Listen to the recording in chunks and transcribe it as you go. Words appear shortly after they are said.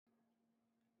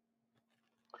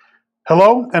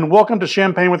Hello and welcome to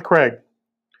Champagne with Craig.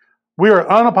 We are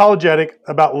unapologetic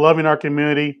about loving our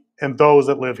community and those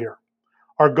that live here.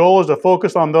 Our goal is to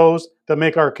focus on those that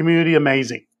make our community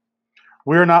amazing.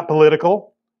 We are not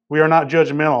political. We are not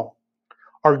judgmental.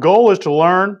 Our goal is to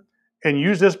learn and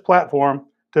use this platform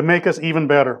to make us even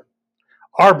better.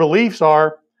 Our beliefs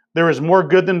are there is more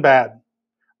good than bad,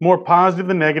 more positive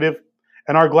than negative,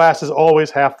 and our glass is always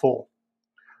half full.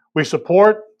 We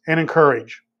support and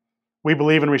encourage. We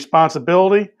believe in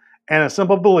responsibility and a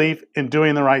simple belief in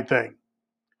doing the right thing.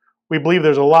 We believe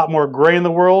there's a lot more gray in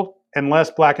the world and less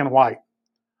black and white.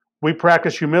 We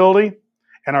practice humility,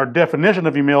 and our definition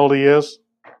of humility is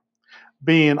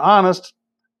being honest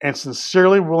and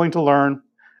sincerely willing to learn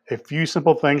a few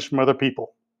simple things from other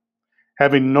people,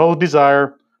 having no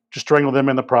desire to strangle them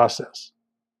in the process.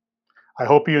 I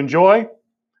hope you enjoy,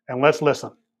 and let's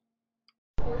listen.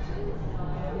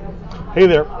 Hey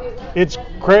there, it's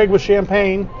Craig with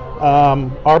Champagne,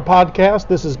 our podcast.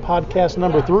 This is podcast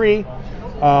number 3.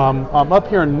 I'm up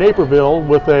here in Naperville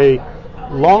with a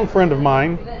long friend of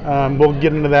mine. We'll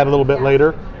get into that a little bit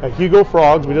later. At Hugo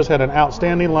Frogs, we just had an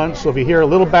outstanding lunch, so if you hear a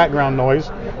little background noise,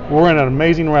 we're in an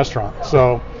amazing restaurant.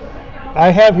 So I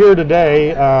have here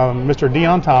today Mr.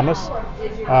 Deon Thomas.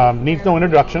 Needs no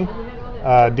introduction.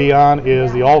 Deon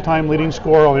is the all-time leading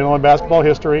scorer in Illinois basketball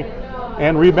history.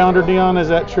 And rebounder, Deon, is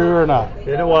that true or not?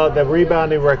 You know what? The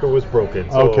rebounding record was broken.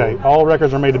 So Okay, all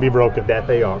records are made to be broken. that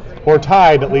they are. Or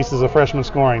tied, at least, as a freshman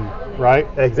scoring, right?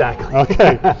 Exactly.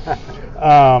 Okay.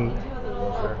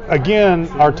 Again,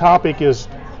 our topic is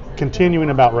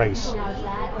continuing about race.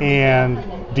 And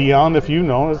Deon, if you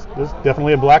know, is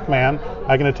definitely a black man.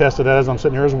 I can attest to that as I'm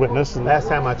sitting here as a witness. Last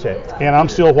time I checked. And I'm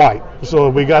still white. So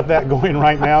we got that going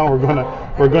right now.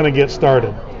 We're gonna get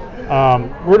started.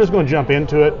 We're just going to jump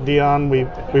into it, Deon.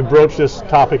 We broached this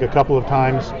topic a couple of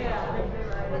times.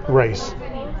 Race.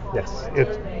 Yes.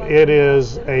 It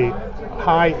is a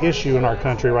high issue in our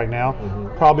country right now.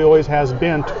 Mm-hmm. Probably always has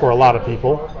been for a lot of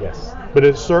people. Yes. But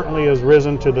it certainly has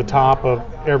risen to the top of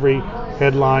every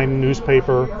headline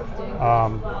newspaper.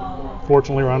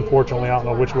 Fortunately or unfortunately, I don't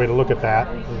know which way to look at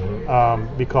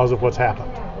that, because of what's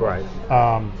happened. Right.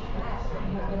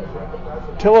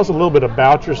 Tell us a little bit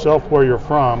about yourself, where you're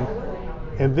from,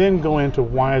 and then go into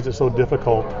why is it so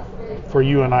difficult for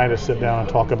you and I to sit down and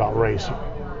talk about race.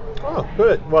 Oh,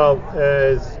 good. Well,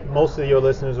 as most of your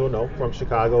listeners will know, from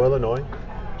Chicago, Illinois.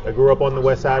 I grew up on the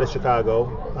west side of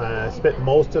Chicago. I spent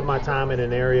most of my time in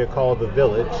an area called the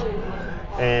Village,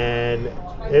 and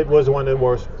it was one of the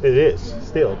worst. It is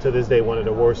still to this day one of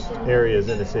the worst areas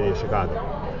in the city of Chicago.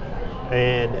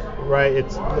 And right,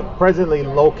 it's presently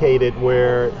located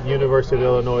where University of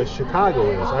Illinois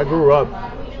Chicago is. I grew up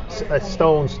a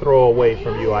stone's throw away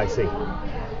from UIC.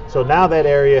 So now that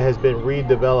area has been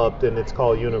redeveloped and it's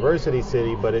called University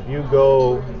City, but if you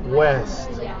go west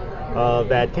of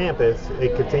that campus,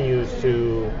 it continues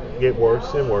to get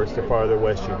worse and worse the farther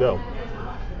west you go.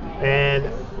 And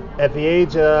at the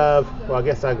age of, well, I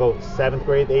guess I go 7th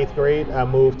grade, 8th grade, I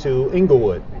moved to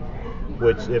Inglewood,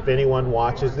 which if anyone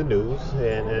watches the news,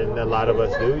 and a lot of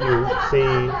us do, you see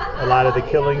a lot of the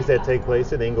killings that take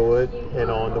place in Inglewood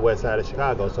and on the west side of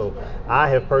Chicago. So I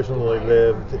have personally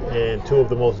lived in two of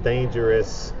the most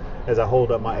dangerous, as I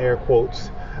hold up my air quotes,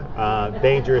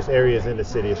 dangerous areas in the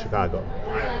city of Chicago.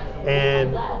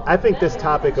 And I think this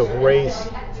topic of race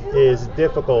is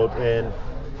difficult, and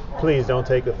please don't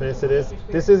take offense to this.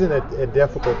 This isn't a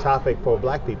difficult topic for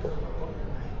black people.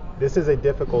 This is a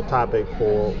difficult topic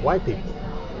for white people.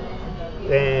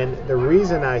 And the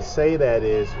reason I say that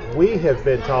is we have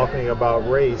been talking about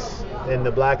race in the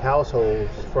black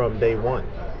households from day one.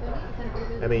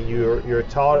 I mean, you're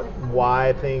taught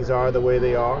why things are the way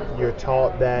they are. You're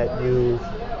taught that you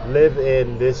live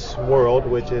in this world,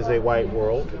 which is a white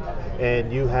world,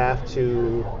 and you have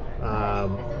to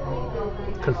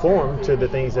conform to the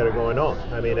things that are going on.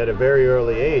 I mean, at a very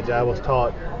early age, I was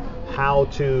taught how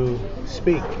to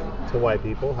speak to white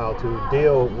people, how to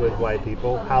deal with white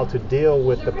people, how to deal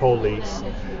with the police,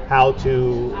 how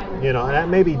to,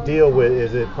 and maybe deal with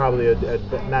is it probably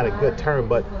not a good term,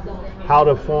 but how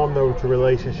to form those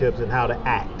relationships and how to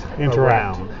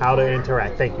how to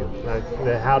interact. Thank you.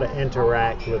 How to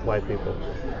interact with white people.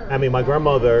 I mean, my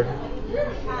grandmother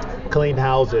cleaned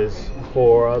houses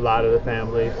for a lot of the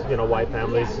families, white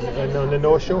families on the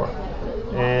North Shore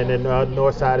and in the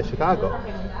north side of Chicago.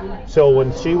 So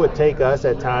when she would take us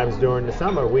at times during the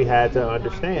summer, we had to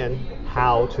understand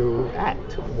how to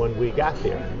act when we got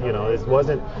there. It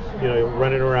wasn't,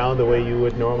 running around the way you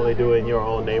would normally do in your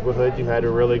own neighborhood. You had to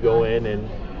really go in and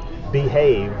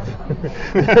behave.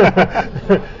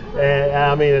 And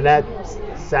I mean, and that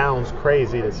sounds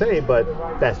crazy to say, but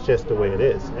that's just the way it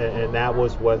is. And that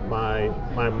was what my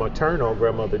maternal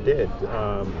grandmother did.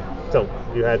 So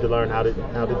you had to learn how to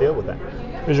deal with that.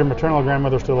 Is your maternal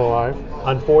grandmother still alive?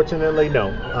 Unfortunately, no.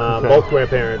 Okay. Both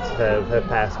grandparents have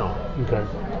passed on. Okay.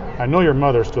 I know your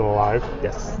mother's still alive.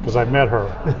 Yes. Because I've met her.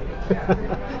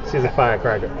 She's a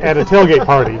firecracker. At a tailgate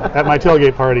party, at my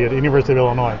tailgate party at the University of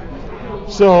Illinois.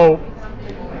 So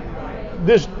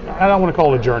this, I don't want to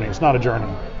call it a journey. It's not a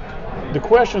journey. The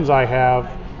questions I have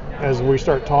as we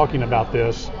start talking about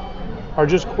this are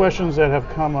just questions that have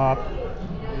come up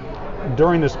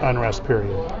during this unrest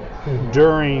period,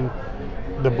 during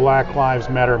the Black Lives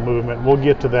Matter movement. We'll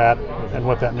get to that and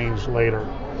what that means later.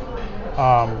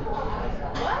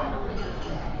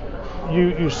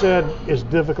 You said it's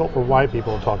difficult for white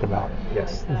people to talk about.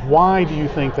 Yes. Why do you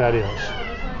think that is?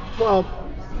 Well,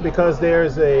 because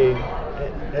there's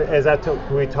as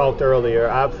we talked earlier,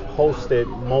 I've hosted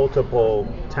multiple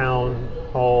town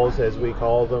halls, as we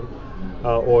call them,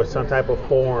 or some type of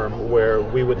forum where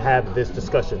we would have this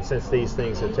discussion since these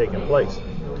things have taken place.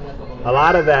 A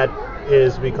lot of that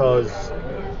is because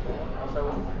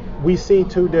we see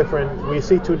two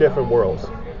different worlds.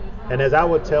 And as I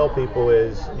would tell people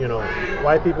is,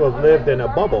 white people have lived in a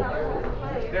bubble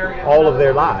all of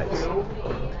their lives.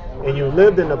 And you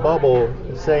lived in a bubble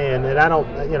saying, and I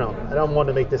don't want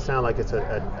to make this sound like it's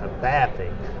a bad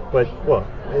thing, but well,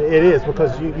 it is,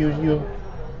 because you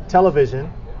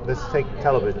television, let's take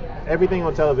television. Everything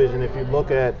on television, if you look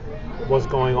at what's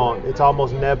going on, it's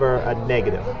almost never a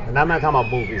negative. And I'm not talking about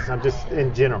movies, I'm just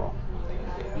in general.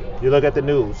 You look at the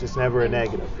news, it's never a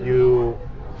negative.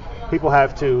 People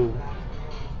have to,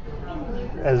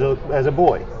 as a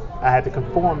boy, I had to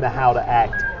conform to how to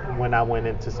act when I went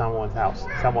into someone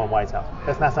white's house.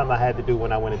 That's not something I had to do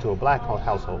when I went into a black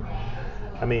household.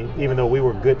 I mean, even though we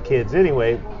were good kids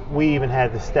anyway, we even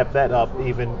had to step that up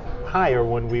even higher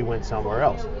when we went somewhere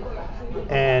else.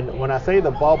 And when I say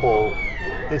the bubble,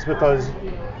 it's because,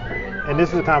 and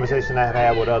this is a conversation I have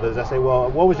had with others, I say, well,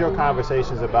 what was your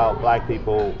conversations about black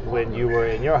people when you were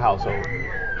in your household?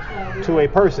 To a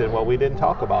person, well, we didn't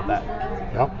talk about that.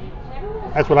 Yep.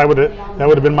 That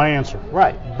would have been my answer.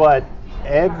 Right, but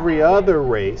every other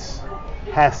race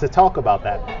has to talk about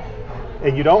that.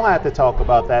 And you don't have to talk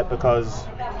about that because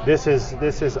this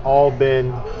has all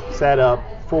been set up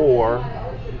for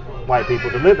white people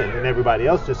to live in, and everybody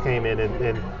else just came in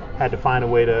and had to find a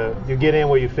way to, you get in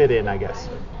where you fit in, I guess.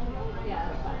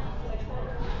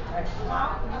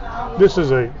 This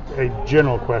is a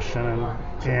general question,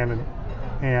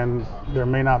 and there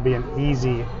may not be an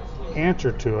easy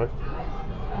answer to it.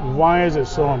 Why is it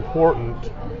so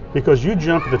important? Because you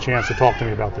jumped at the chance to talk to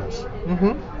me about this.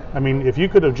 Mm-hmm. I mean, if you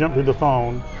could have jumped through the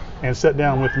phone and sat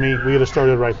down with me, we would have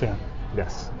started right then.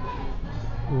 Yes.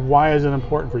 Why is it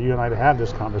important for you and I to have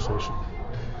this conversation?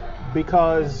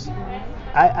 Because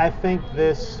I think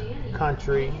this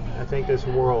country, I think this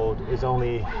world is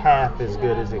only half as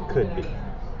good as it could be.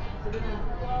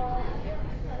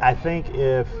 I think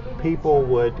if people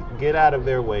would get out of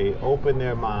their way, open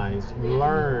their minds,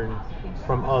 learn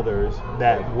from others,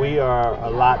 that we are a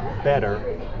lot better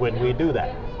when we do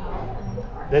that.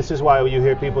 This is why you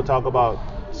hear people talk about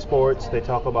sports, they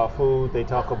talk about food, they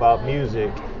talk about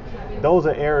music. Those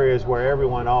are areas where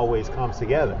everyone always comes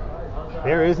together.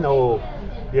 There is no,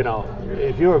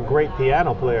 if you're a great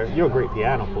piano player, you're a great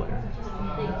piano player.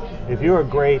 If you're a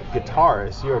great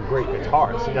guitarist, you're a great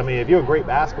guitarist. I mean, if you're a great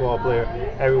basketball player,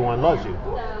 everyone loves you.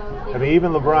 I mean,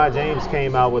 even LeBron James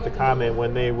came out with a comment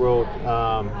when they wrote,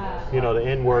 the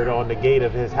N-word on the gate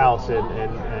of his house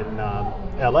in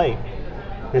L.A.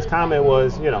 His comment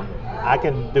was, I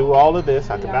can do all of this.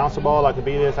 I can bounce the ball. I can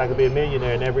be this. I can be a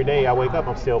millionaire. And every day I wake up,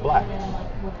 I'm still black.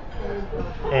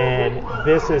 And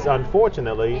this is,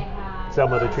 unfortunately,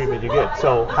 some of the treatment you get.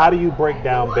 So how do you break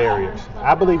down barriers?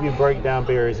 I believe you break down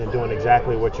barriers in doing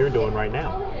exactly what you're doing right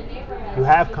now. You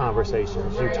have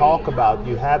conversations. You talk about,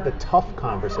 you have the tough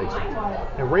conversation.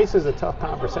 And race is a tough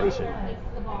conversation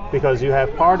because you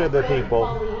have part of the people,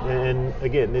 and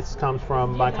again, this comes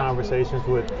from my conversations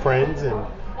with friends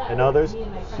and others.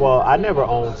 Well, I never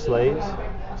owned slaves.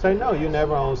 Say, no, you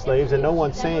never owned slaves, and no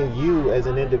one's saying you as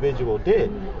an individual did.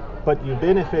 But you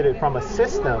benefited from a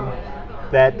system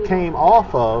that came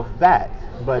off of that.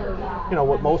 But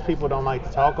what most people don't like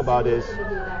to talk about is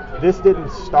this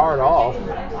didn't start off in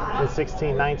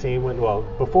 1619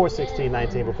 before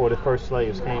 1619, before the first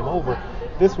slaves came over.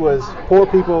 This was poor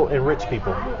people and rich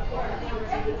people.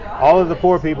 All of the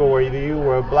poor people, whether you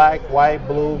were black, white,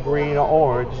 blue, green, or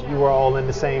orange, you were all in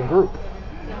the same group.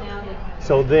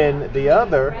 So then the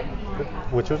other,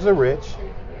 which was the rich,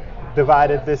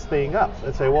 divided this thing up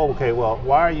and say, well, okay, well,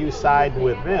 why are you siding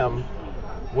with them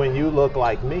when you look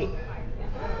like me?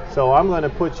 So I'm going to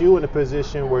put you in a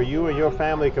position where you and your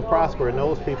family can prosper and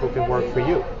those people can work for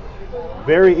you.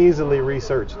 Very easily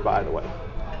researched, by the way.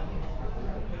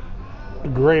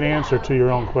 Great answer to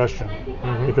your own question,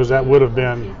 because that would have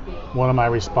been one of my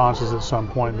responses at some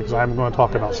point, because I'm going to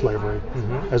talk about slavery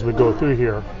as we go through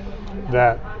here,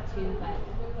 that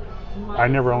I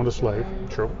never owned a slave.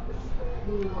 True.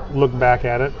 Look back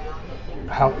at it,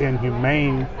 how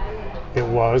inhumane it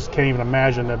was. Can't even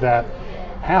imagine that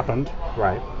happened.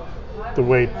 Right. The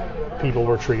way people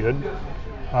were treated.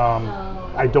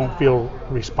 I don't feel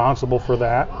responsible for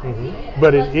that,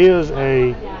 but it is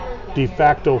a de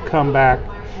facto comeback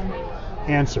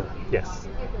answer. Yes.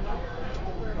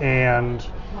 And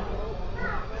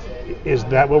is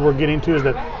that what we're getting to? Is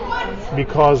that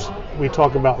because we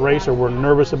talk about race, or we're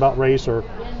nervous about race, or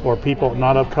people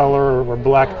not of color or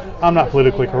black? I'm not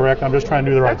politically correct. I'm just trying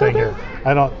to do the right thing here.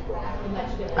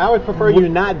 I would prefer you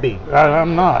not be.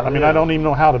 I'm not. I mean, I don't even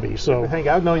know how to be. So I think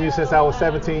I've known you since I was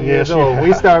 17 years old.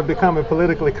 We started becoming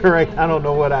politically correct. I don't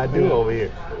know what I do over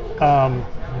here.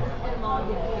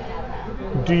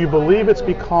 Do you believe it's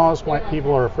because white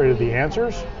people are afraid of the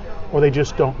answers, or they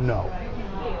just don't know?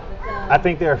 I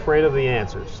think they're afraid of the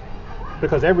answers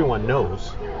because everyone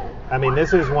knows. I mean,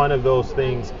 this is one of those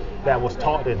things that was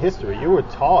taught in history. You were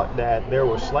taught that there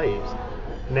were slaves.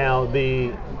 Now,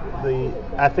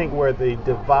 I think where the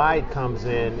divide comes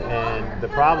in and the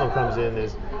problem comes in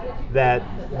is that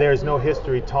there's no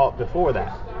history taught before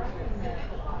that.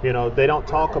 You know, they don't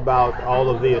talk about all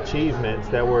of the achievements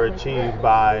that were achieved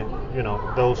by,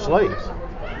 those slaves.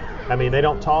 I mean, they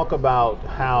don't talk about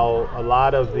how a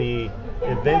lot of the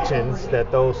inventions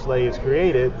that those slaves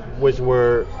created, which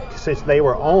were, since they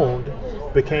were owned,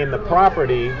 became the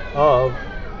property of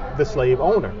the slave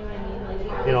owner.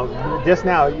 Just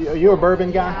now, you're a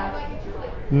bourbon guy?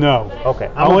 No.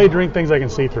 Okay. I only drink things I can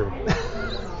see through.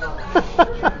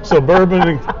 So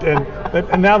bourbon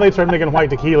and now they start making white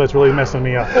tequila. It's really messing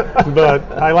me up. But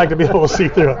I like to be able to see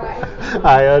through it.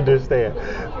 I understand.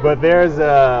 But there's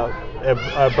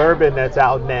a bourbon that's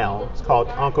out now. It's called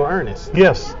Uncle Ernest.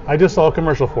 Yes, I just saw a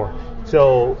commercial for it.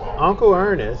 So Uncle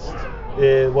Ernest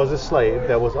was a slave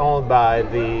that was owned by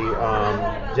the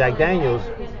Jack Daniels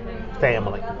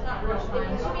family.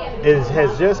 It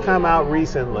has just come out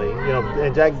recently,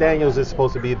 and Jack Daniels is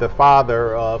supposed to be the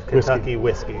father of Kentucky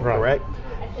whiskey, correct?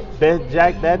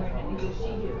 That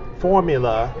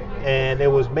formula, and it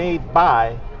was made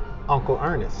by Uncle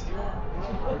Ernest.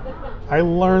 I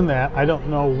learned that. I don't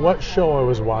know what show I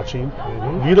was watching.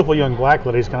 Beautiful young black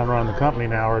ladies kind of running the company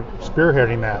now, or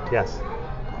spearheading that. Yes.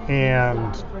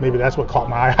 And maybe that's what caught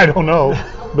my eye. I don't know,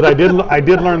 but I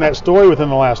did learn that story within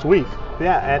the last week.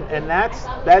 Yeah, and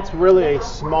that's really a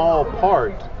small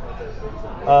part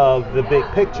of the big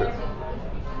picture.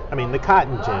 I mean, the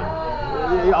cotton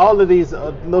gin, all of these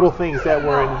little things that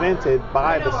were invented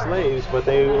by the slaves, but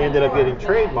they ended up getting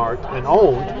trademarked and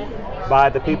owned by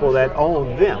the people that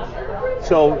owned them.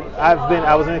 So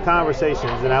I was in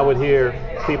conversations, and I would hear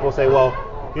people say, well,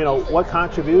 what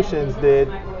contributions did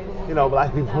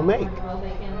black people make?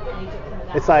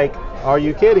 It's like, are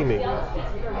you kidding me?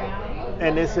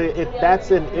 And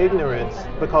that's an ignorance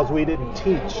because we didn't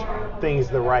teach things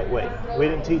the right way. We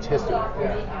didn't teach history.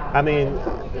 I mean,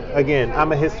 again,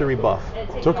 I'm a history buff.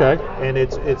 It's okay. And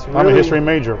it's really, I'm a history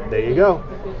major. There you go.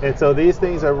 And so these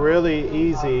things are really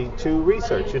easy to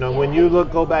research. When you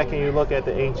go back and you look at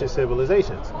the ancient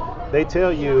civilizations, they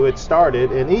tell you it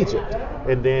started in Egypt,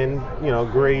 and then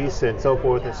Greece and so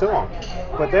forth and so on.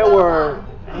 But there were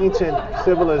ancient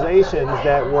civilizations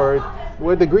that were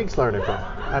where the Greeks learned it from,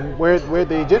 and where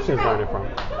the Egyptians learned it from.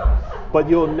 But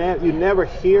you never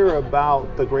hear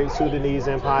about the great Sudanese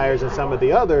empires and some of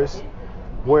the others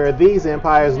where these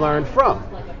empires learned from.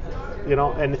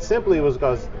 And it simply was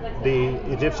because the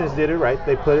Egyptians did it right.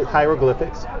 They put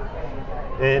hieroglyphics.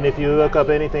 And if you look up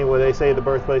anything where they say the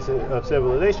birthplace of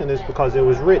civilization is because it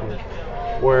was written,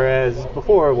 whereas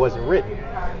before it wasn't written.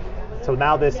 So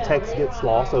now this text gets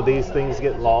lost, so these things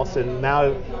get lost, and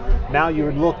now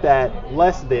you're looked at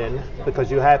less than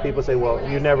because you have people say, well,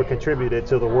 you never contributed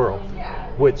to the world,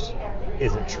 which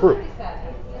isn't true.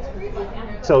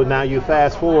 So now you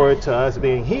fast forward to us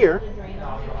being here,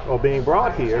 or being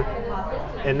brought here,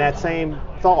 and that same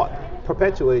thought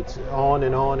perpetuates on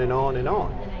and on and on and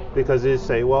on. Because they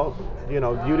say, well, you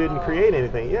didn't create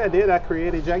anything. Yeah, I did. I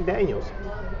created Jack Daniels.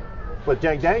 But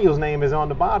Jack Daniels' name is on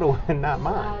the bottle and not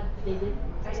mine.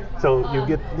 So you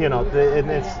get, and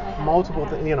it's multiple,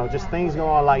 just things go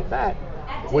on like that,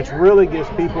 which really gives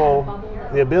people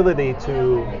the ability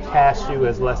to cast you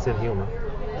as less than human.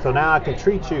 So now I can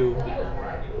treat you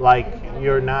like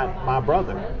you're not my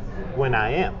brother when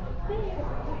I am.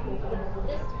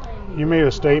 You made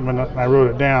a statement, and I wrote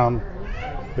it down,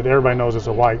 that everybody knows it's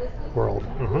a white world.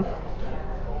 Mm-hmm.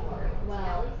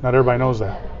 Not everybody knows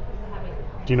that.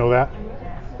 Do you know that?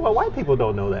 Well, white people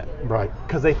don't know that Right.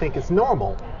 because they think it's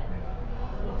normal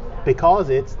because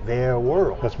it's their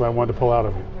world. That's what I wanted to pull out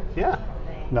of you. Yeah.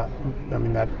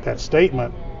 That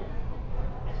statement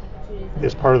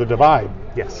is part of the divide,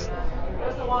 Yes.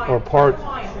 or part,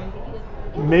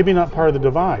 maybe not part of the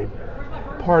divide,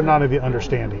 part not of the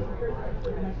understanding.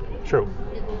 True.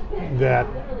 That,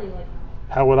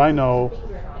 how would I know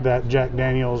that Jack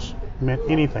Daniels meant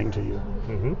anything to you?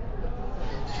 Mm-hmm.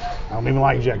 I don't even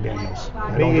like Jack Daniels.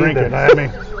 I Me don't drink either. it. I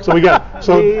mean,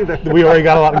 Me either. we already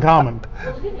got a lot in common.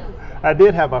 I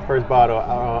did have my first bottle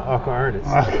of Uncle Ernest,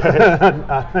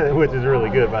 which is really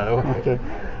good, by the way. Okay.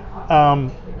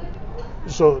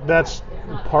 So that's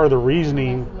part of the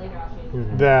reasoning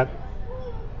that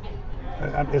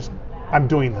I'm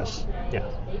doing this. Yeah.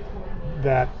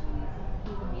 That,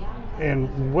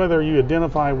 and whether you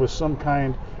identify with some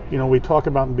kind, we talk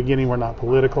about in the beginning, we're not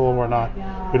political, we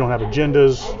don't have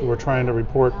agendas, we're trying to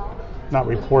I'm not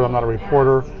a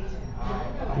reporter.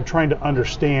 I'm trying to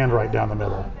understand right down the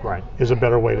middle. Right. Is a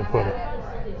better way to put it.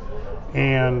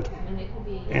 And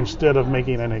instead of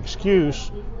making an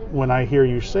excuse, when I hear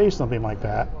you say something like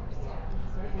that,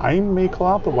 I may call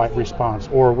out the white response,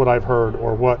 or what I've heard,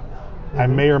 or what I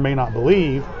may or may not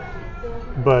believe,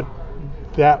 but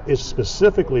that is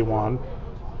specifically one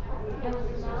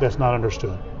that's not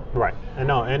understood. Right. And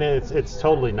it's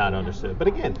totally not understood. But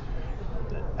again,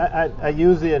 I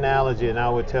use the analogy, and I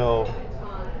would tell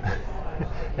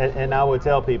and I would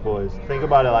tell people is, think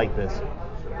about it like this.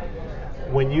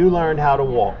 When you learned how to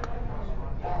walk,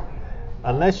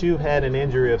 unless you've had an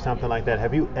injury or something like that,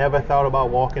 have you ever thought about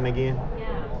walking again?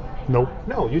 Nope.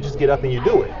 No, you just get up and you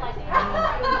do it.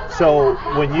 So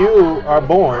when you are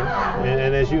born,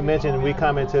 and as you mentioned, we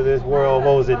come into this world,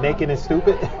 what was it, naked and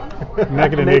stupid?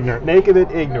 Naked and ignorant. Naked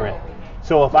and ignorant.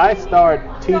 So if I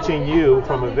start teaching you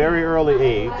from a very early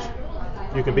age,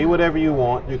 you can be whatever you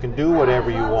want, you can do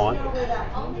whatever you want,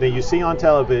 then you see on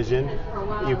television,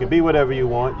 you can be whatever you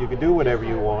want, you can do whatever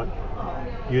you want.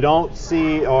 You don't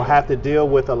see or have to deal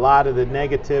with a lot of the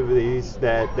negativities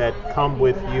that come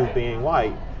with you being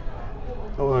white,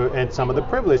 and some of the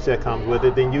privilege that comes with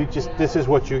it. Then this is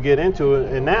what you get into,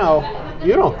 and now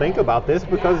you don't think about this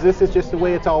because this is just the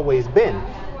way it's always been.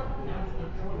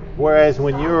 Whereas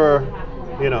when you're,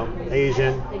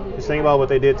 Asian, just think about what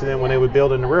they did to them when they were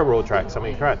building the railroad tracks. I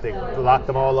mean, crap, they locked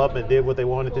them all up and did what they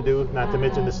wanted to do, not to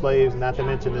mention the slaves, not to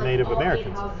mention the Native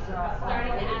Americans.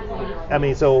 I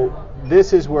mean, so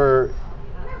this is where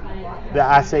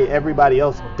I say everybody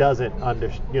else doesn't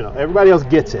understand, everybody else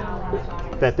gets it,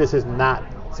 that this is not,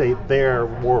 say, their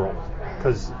world,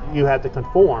 because you have to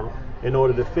conform in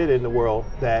order to fit in the world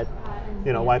that,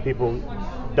 white people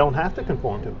don't have to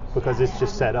conform to, because it's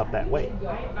just set up that way.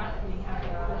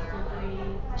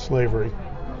 Slavery.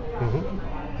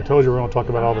 Mm-hmm. I told you we're going to talk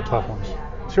about all the tough ones.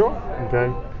 Sure.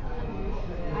 Okay.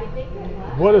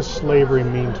 What does slavery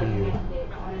mean to you?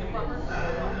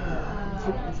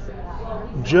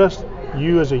 Just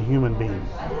you as a human being.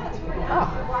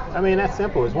 I mean, that's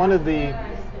simple. It's one of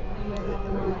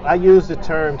I used the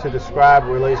term to describe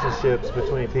relationships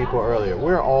between people earlier.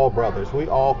 We're all brothers. We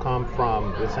all come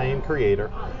from the same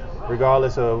creator,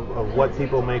 regardless of what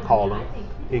people may call him.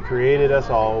 He created us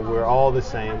all. We're all the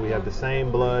same. We have the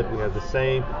same blood. We have the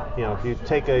same, if you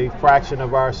take a fraction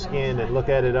of our skin and look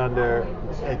at it under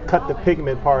and cut the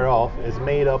pigment part off, it's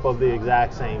made up of the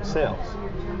exact same cells.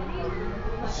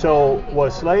 So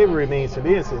what slavery means to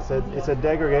me is it's a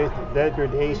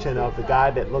degradation of the guy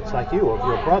that looks like you, of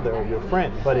your brother, of your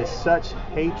friend. But it's such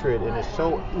hatred, and it's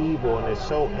so evil, and it's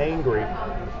so angry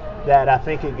that I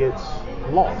think it gets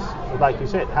lost. Like you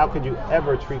said, how could you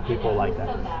ever treat people like that?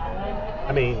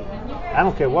 I mean, I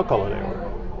don't care what color they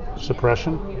were.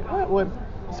 Suppression?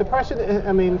 Suppression,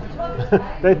 I mean,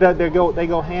 they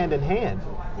go hand in hand.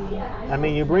 I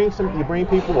mean, you bring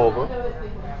people over,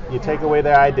 you take away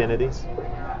their identities,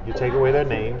 you take away their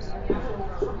names,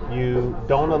 you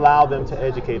don't allow them to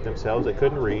educate themselves. They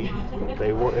couldn't read.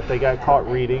 If they got caught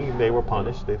reading, they were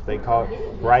punished. If they caught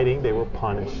writing, they were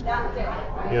punished.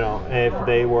 If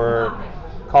they were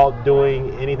caught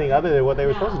doing anything other than what they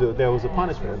were supposed to do, there was a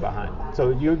punishment behind it.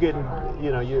 So you're getting,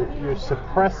 you're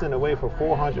suppressing away for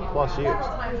 400 plus years.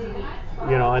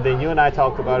 And then you and I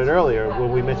talked about it earlier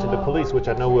when we mentioned the police, which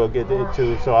I know we'll get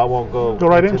into, so I won't go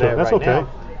right into that it. That's right okay. now.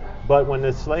 But when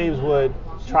the slaves would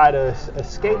try to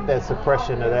escape that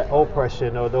suppression or that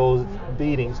oppression or those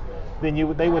beatings, then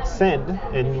they would send,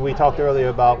 and we talked earlier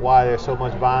about why there's so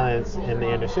much violence in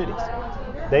the inner cities.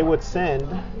 They would send,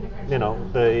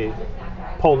 the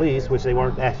police, which they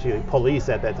weren't actually police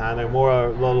at that time, they were more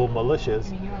little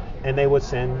militias, and they would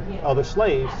send other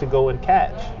slaves to go and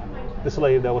catch the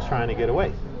slave that was trying to get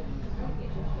away.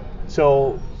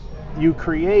 So you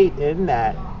create in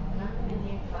that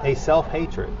a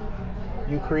self-hatred.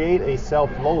 You create a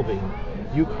self-loathing.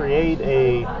 You create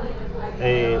a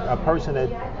person that,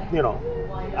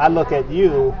 I look at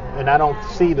you and I don't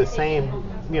see the same,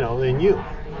 in you.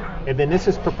 And then this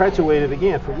is perpetuated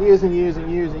again for years and years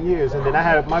and years and years. And then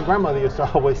my grandmother used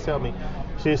to always tell me,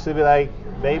 she used to be like,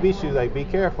 baby, she was like, be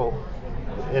careful.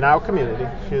 In our community,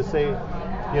 she would say,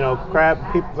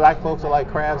 black folks are like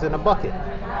crabs in a bucket.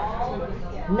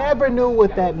 Never knew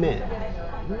what that meant.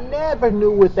 Well,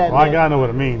 I gotta know what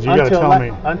it means. You gotta tell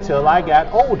me. Until I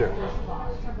got older.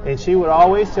 And she would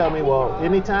always tell me, well,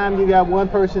 anytime you got one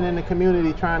person in the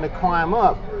community trying to climb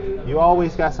up, you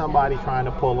always got somebody trying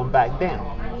to pull them back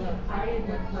down.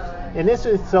 And this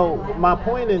is, so my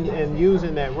point in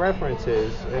using that reference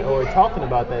is, or talking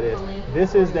about that is,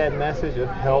 this is that message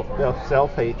of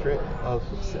self-hatred,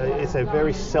 it's a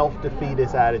very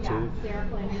self-defeatist attitude,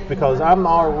 because I'm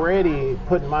already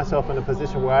putting myself in a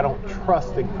position where I don't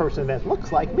trust the person that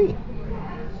looks like me.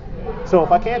 So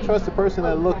if I can't trust the person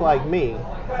that looks like me,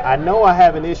 I know I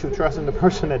have an issue trusting the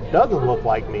person that doesn't look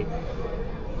like me.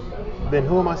 Then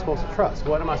who am I supposed to trust?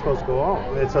 What am I supposed to go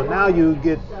on? And so now you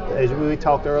get, as we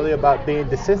talked earlier, about being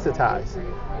desensitized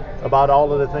about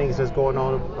all of the things that's going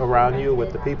on around you,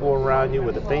 with the people around you,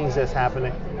 with the things that's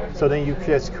happening. So then you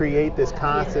just create this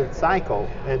constant cycle.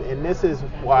 And this is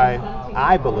why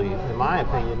I believe, in my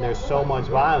opinion, there's so much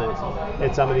violence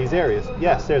in some of these areas.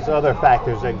 Yes, there's other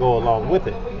factors that go along with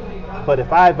it. But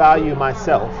if I value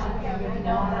myself,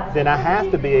 then I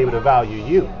have to be able to value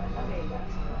you.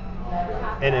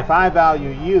 And if I value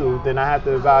you, then I have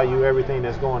to value everything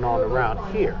that's going on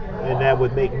around here. And that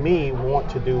would make me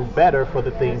want to do better for the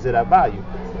things that I value.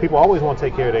 People always want to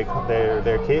take care of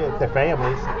their kids, their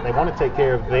families. They want to take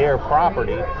care of their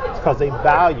property because they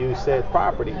value said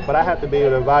property. But I have to be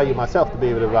able to value myself to be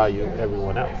able to value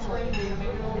everyone else.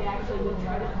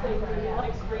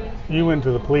 You went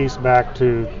to the police back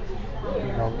to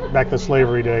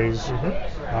slavery days.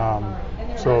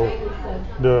 Mm-hmm. So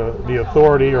the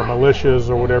authority or militias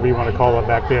or whatever you want to call it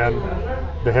back then,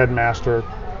 the headmaster,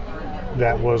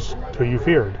 that was who you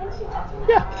feared.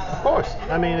 Yeah, of course.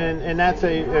 I mean, and that's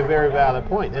a very valid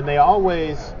point. And they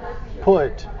always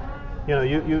put,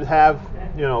 you have,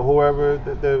 whoever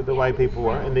the white people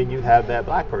were, and then you have that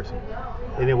black person.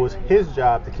 And it was his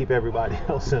job to keep everybody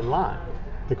else in line.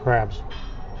 The crabs.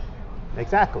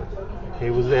 Exactly. He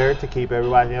was there to keep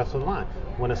everybody else in line.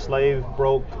 When a slave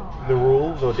broke the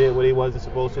rules or did what he wasn't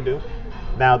supposed to do,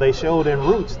 now they showed in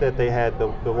Roots that they had the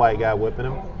white guy whipping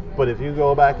him. But if you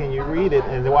go back and you read it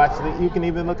and watch it, you can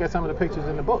even look at some of the pictures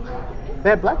in the book. They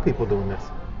had black people doing this.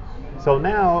 So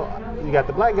now you got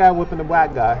the black guy whipping the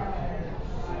black guy.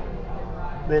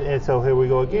 And so here we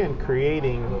go again,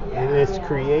 and it's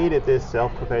created this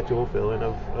self-perpetual feeling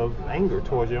of anger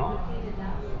towards your own.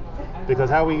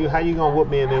 Because how you gonna whoop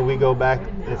me and then we go back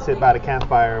and sit by the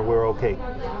campfire and we're okay?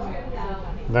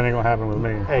 That ain't gonna happen with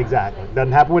me. Exactly.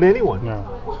 Doesn't happen with anyone. No.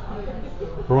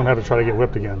 We're gonna have to try to get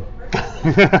whipped again.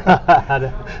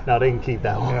 No, they can keep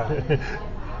that one. Yeah.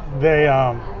 They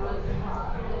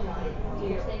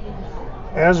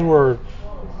as we're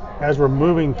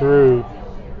moving through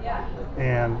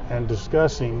and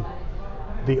discussing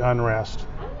the unrest,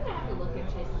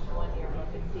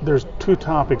 there's two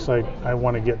topics I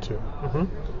want to get to. Mm-hmm.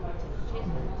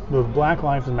 The Black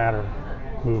Lives Matter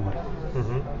movement.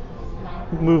 Mm-hmm.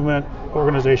 Movement,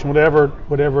 organization, whatever,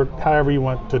 however you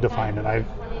want to define it.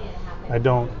 I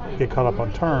don't get caught up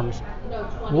on terms.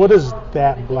 What does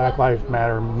that Black Lives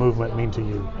Matter movement mean to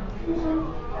you?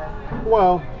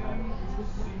 Well,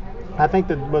 I think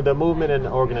the movement and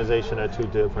the organization are two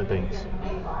different things.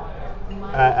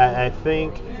 I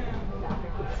think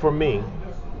for me,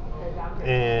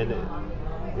 and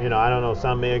I don't know,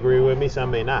 some may agree with me,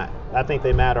 some may not. I think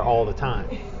they matter all the time.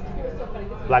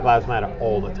 Black Lives Matter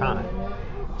all the time.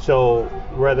 So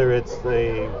whether it's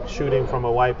the shooting from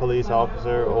a white police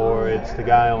officer or it's the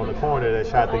guy on the corner that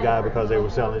shot the guy because they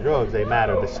were selling drugs, they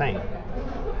matter the same.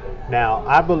 Now,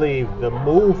 I believe the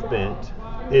movement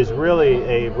is really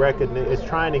it's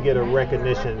trying to get a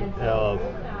recognition of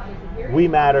we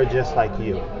matter just like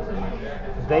you.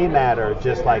 They matter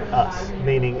just like us,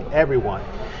 meaning everyone.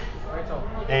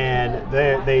 And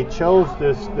they chose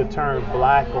the term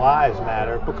Black Lives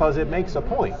Matter because it makes a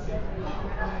point.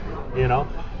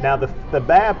 Now, the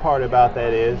bad part about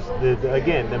that is,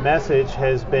 again, the message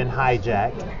has been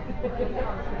hijacked.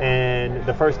 And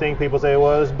the first thing people say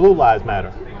was, Blue Lives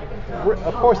Matter.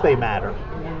 Of course they matter.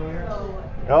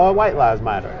 Oh, White Lives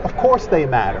Matter. Of course they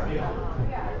matter.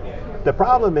 The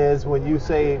problem is when you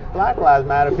say Black Lives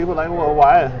Matter, people are like, well,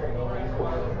 why?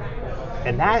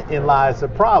 And that in lies the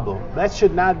problem. That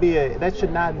should not be an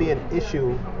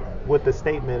issue with the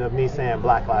statement of me saying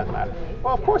Black Lives Matter.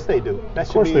 Well, of course they do. That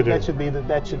should be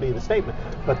the statement.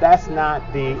 But that's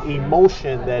not the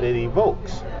emotion that it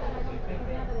evokes.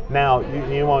 Now,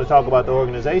 you want to talk about the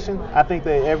organization? I think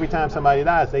that every time somebody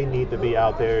dies, they need to be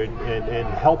out there and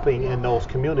helping in those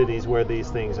communities where these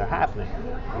things are happening.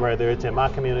 Whether it's in my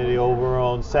community over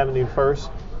on 71st,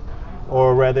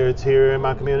 or whether it's here in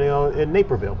my community in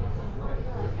Naperville.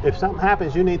 If something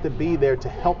happens, you need to be there to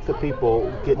help the people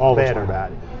get better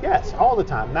about it. Yes, all the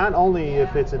time. Not only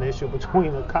if it's an issue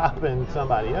between a cop and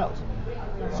somebody else.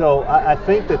 So I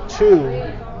think the two.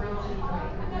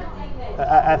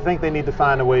 I think they need to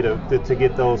find a way to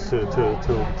get those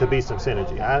to be some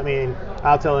synergy. I mean,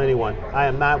 I'll tell anyone, I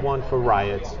am not one for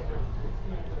riots.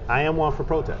 I am one for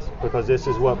protests, because this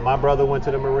is what my brother went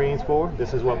to the Marines for.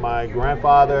 This is what my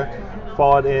grandfather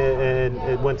fought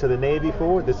and went to the Navy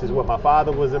for. This is what my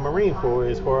father was a Marine for,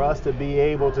 is for us to be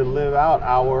able to live out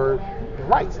our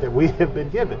rights that we have been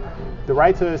given. The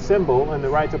right to assemble and the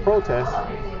right to protest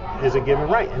is a given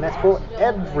right, and that's for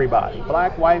everybody,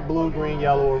 black, white, blue, green,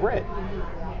 yellow, or red.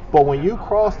 But when you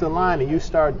cross the line and you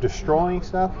start destroying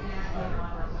stuff,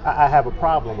 I have a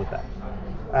problem with that.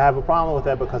 I have a problem with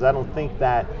that because I don't think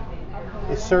that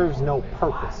it serves no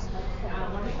purpose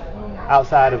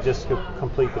outside of just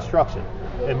complete destruction.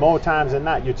 And more times than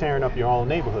not, you're tearing up your own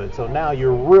neighborhood. So now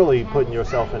you're really putting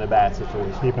yourself in a bad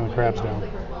situation. Keeping the crabs down.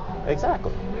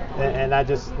 Exactly. And I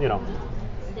just,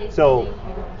 so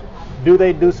do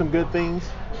they do some good things?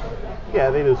 Yeah,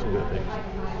 they do some good things.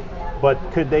 But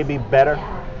could they be better?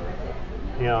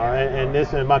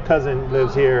 And my cousin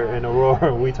lives here in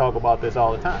Aurora. We talk about this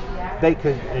all the time. They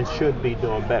could and should be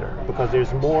doing better, because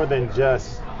there's more than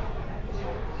just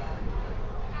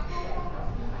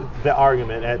the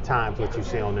argument at times what you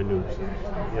see on the news.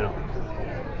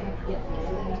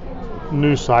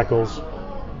 News cycles.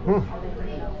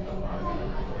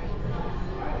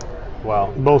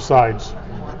 Well, both sides.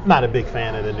 Not a big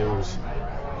fan of the news.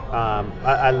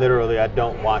 I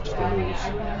don't watch the news.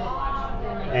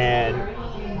 And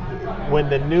when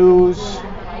the news,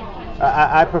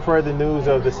 I prefer the news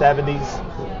of the 70s,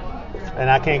 and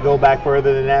I can't go back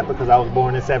further than that because I was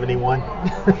born in 71.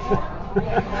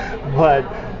 But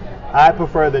I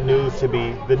prefer the news to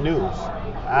be the news.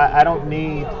 I don't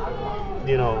need,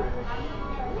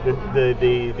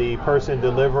 the person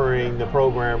delivering the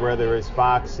program, whether it's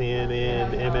Fox,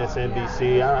 CNN,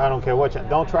 MSNBC, I don't care what.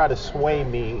 Don't try to sway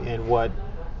me in what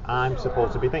I'm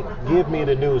supposed to be thinking. Give me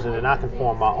the news, and then I can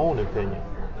form my own opinion.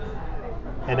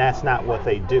 And that's not what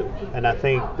they do. And I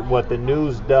think what the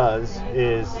news does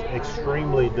is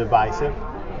extremely divisive.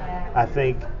 I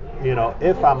think,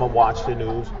 if I'm going to watch the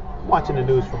news, I'm watching the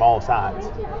news from all sides.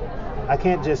 I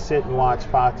can't just sit and watch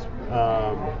Fox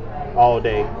all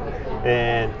day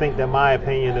and think that my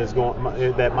opinion is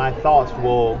that my thoughts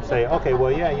will say, okay,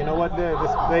 well, yeah, you know what,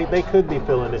 they could be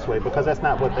feeling this way, because that's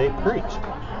not what they preach.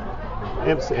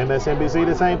 MSNBC,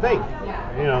 the same thing.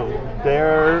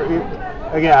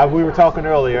 Again, we were talking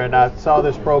earlier, and I saw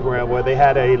this program where they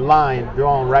had a line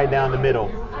drawn right down the middle,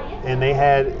 and they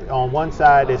had on one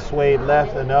side it swayed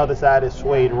left, and the other side it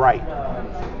swayed right.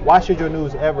 Why should your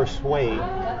news ever sway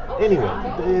anyway?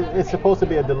 It's supposed to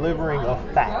be a delivering of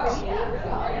facts.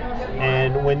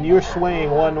 And when you're swaying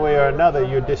one way or another,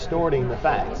 you're distorting the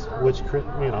facts, which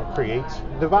creates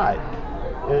divide.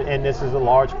 And this is a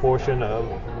large portion of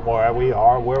where we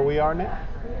are now.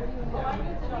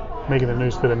 Making the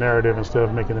news fit a narrative instead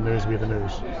of making the news be the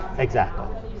news. Exactly.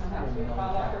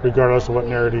 Regardless of what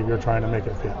narrative you're trying to make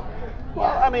it fit.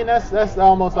 Well, I mean, that's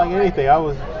almost like anything.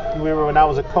 When I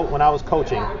was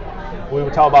coaching, we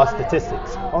would talk about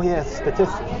statistics. Oh yeah,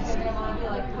 statistics.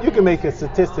 You can make a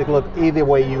statistic look either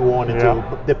way you want it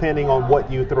to, depending on what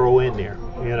you throw in there.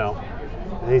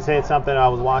 They said something. I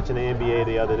was watching the NBA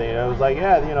the other day, and I was like,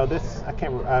 this,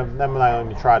 I'm not going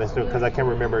to try this because I can't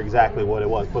remember exactly what it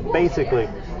was. But basically,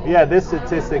 this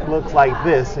statistic looks like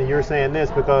this, and you're saying this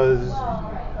because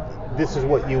this is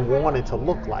what you want it to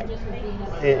look like.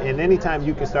 And anytime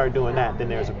you can start doing that, then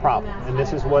there's a problem. And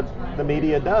this is what the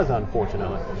media does,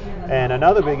 unfortunately. And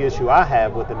another big issue I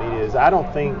have with the media is I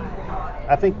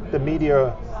think the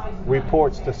media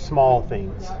reports the small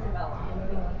things.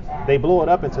 They blow it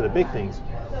up into the big things.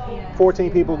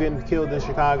 14 people getting killed in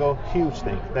Chicago, huge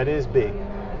thing. That is big.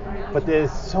 But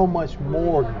there's so much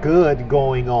more good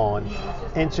going on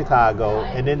in Chicago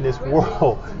and in this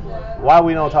world. Why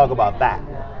we don't talk about that?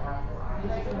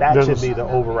 That should be the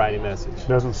overriding message.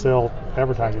 Doesn't sell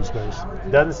advertising space.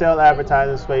 Doesn't sell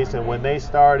advertising space, and when they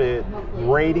started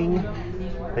ratings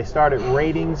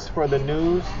for the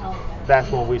news,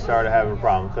 that's when we started having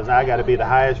problems. Because I got to be the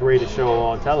highest rated show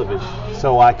on television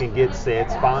so I can get said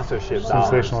sponsorship dollars.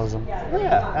 Sensationalism.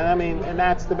 Yeah, and I mean, and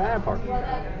that's the bad part.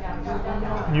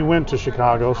 You went to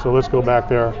Chicago, so let's go back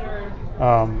there.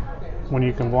 When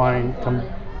you combined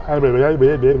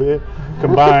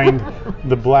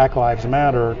the Black Lives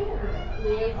Matter.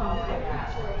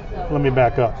 Let me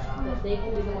back up.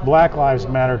 Black Lives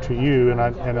Matter to you,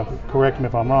 and correct me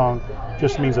if I'm wrong,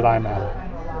 just means that I matter.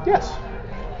 Yes.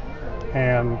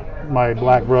 And my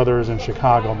black brothers in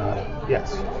Chicago matter.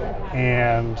 Yes.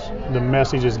 And the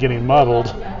message is getting muddled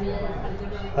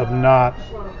of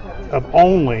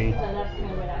only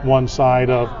one side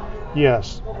of,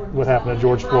 yes, what happened to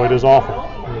George Floyd is awful.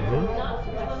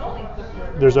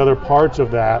 Mm-hmm. There's other parts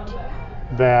of that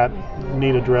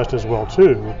need addressed as well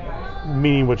too,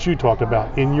 meaning what you talked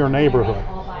about in your neighborhood.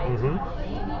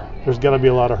 Mm-hmm. There's got to be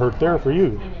a lot of hurt there for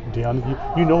you, Dion.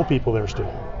 You know people there still.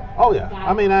 Oh yeah,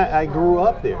 I mean I grew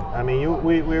up there. I mean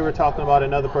we were talking about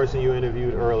another person you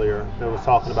interviewed earlier that was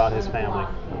talking about his family.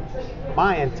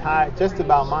 Just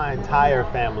about my entire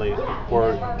family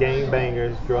were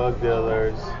gangbangers, drug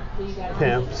dealers,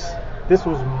 pimps. This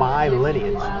was my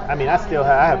lineage. I mean I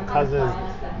have cousins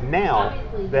now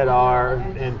that are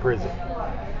in prison.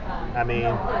 I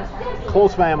mean,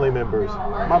 close family members.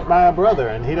 My brother,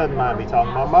 and he doesn't mind me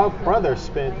talking about, my brother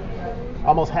spent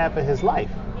almost half of his life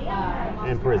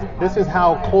in prison. This is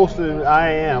how close I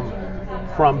am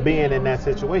from being in that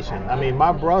situation. I mean,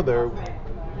 my brother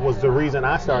was the reason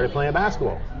I started playing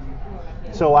basketball.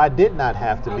 So I did not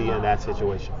have to be in that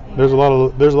situation. There's a lot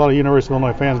of University of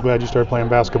Illinois fans glad you started playing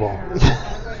basketball.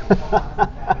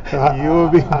 You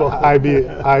would be both. I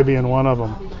being one of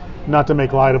them. Not to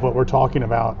make light of what we're talking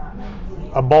about,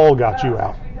 a ball got you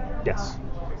out. Yes.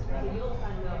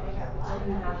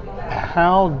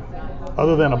 How,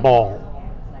 other than a ball,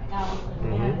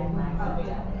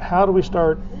 Mm-hmm. how do we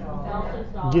start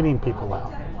getting people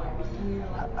out?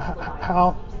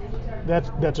 How?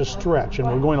 That's a stretch, and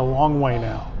we're going a long way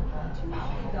now.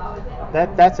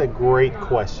 That's a great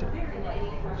question.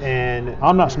 And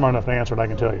I'm not smart enough to answer it, I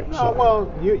can tell you. no, So.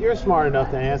 well, you're smart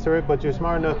enough to answer it, but you're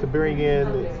smart enough to bring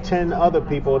in 10 other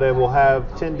people that will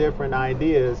have 10 different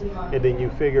ideas, and then you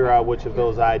figure out which of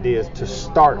those ideas to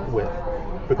start with.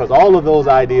 Because all of those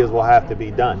ideas will have to be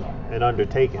done and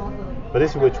undertaken. But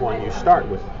this is which one you start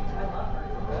with.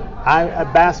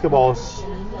 Basketball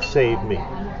saved me.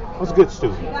 I was a good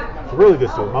student, a really good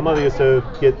student. My mother used to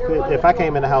if I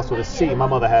came in the house with a C, my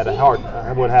mother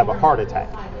would have a heart attack.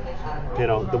 You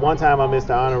know, the one time I missed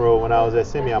the honor roll when I was at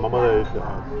Simeon, my mother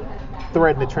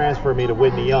threatened to transfer me to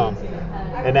Whitney Young.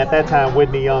 And at that time,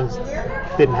 Whitney Young's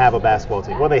didn't have a basketball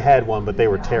team. Well, they had one, but they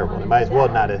were terrible. They might as well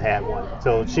not have had one.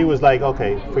 So she was like,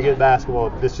 okay, forget basketball.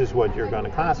 This is what you're going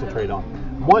to concentrate on.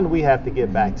 One, we have to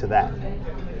get back to that.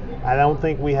 I don't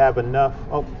think we have enough.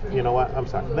 Oh, you know what? I'm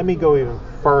sorry. Let me go even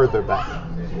further back.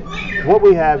 What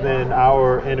we have in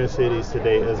our inner cities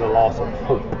today is a loss of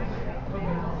hope.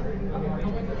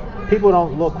 People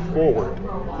don't look forward.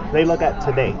 They look at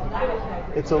today.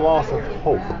 It's a loss of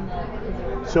hope.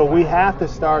 So we have to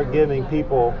start giving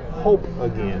people hope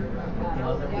again.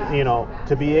 You know,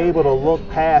 to be able to look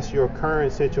past your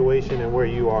current situation and where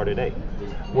you are today.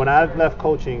 When I left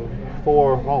coaching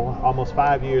almost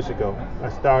 5 years ago, I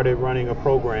started running a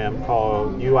program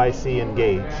called UIC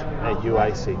Engage at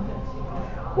UIC,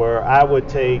 where I would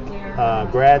take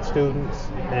grad students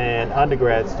and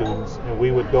undergrad students, and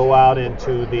we would go out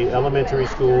into the elementary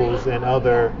schools and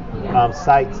other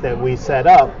sites that we set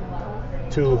up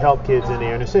to help kids in the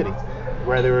inner city,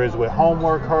 whether it's with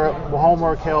homework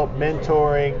help,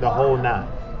 mentoring, the whole nine.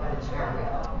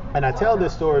 And I tell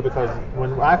this story because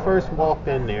when I first walked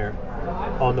in there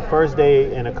on the first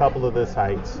day in a couple of the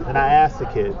sites, and I asked the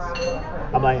kids,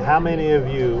 I'm like, how many of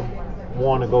you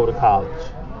want to go to college?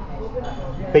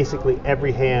 Basically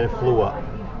every hand flew up.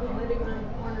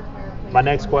 My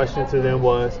next question to them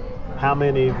was, how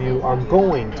many of you are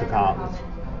going to college?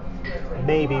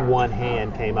 Maybe one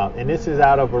hand came out. And this is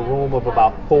out of a room of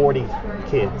about 40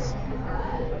 kids.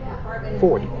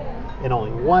 40. And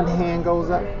only one hand goes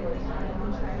up.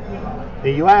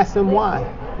 And you ask them why.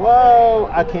 Well,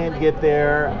 I can't get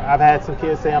there. I've had some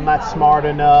kids say I'm not smart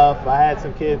enough. I had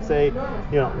some kids say,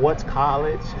 what's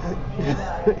college?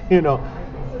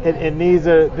 And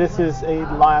this is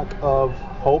a lack of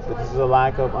hope. This is a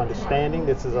lack of understanding.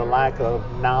 This is a lack of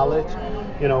knowledge.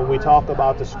 You know, we talk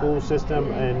about the school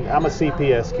system, and I'm a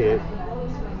CPS kid,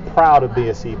 proud to be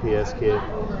a CPS kid.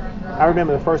 I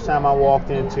remember the first time I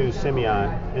walked into Simeon,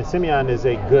 and Simeon is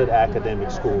a good academic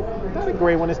school. Not a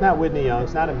great one. It's not Whitney Young.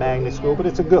 It's not a magnet school, but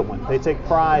it's a good one. They take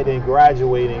pride in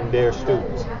graduating their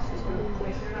students.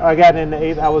 I got in the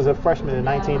 8th. I was a freshman in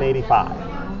 1985.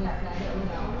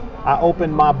 I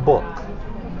opened my book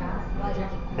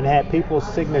and had people's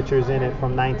signatures in it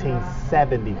from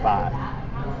 1975.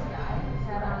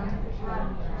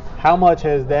 How much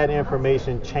has that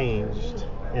information changed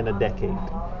in a decade?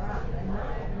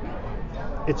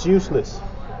 It's useless.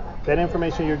 That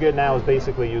information you're getting now is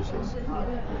basically useless.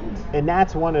 And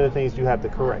that's one of the things you have to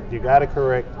correct. You got to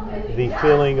correct the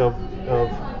feeling of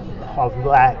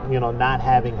lack, you know, not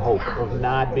having hope, of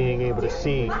not being able to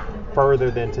see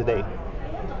further than today.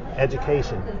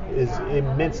 Education is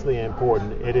immensely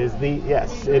important. It is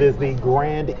the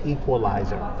grand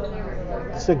equalizer.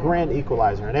 It's a grand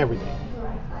equalizer in everything.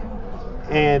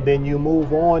 And then you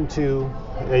move on to,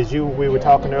 we were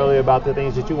talking earlier about the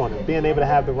things that you wanted, being able to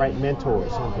have the right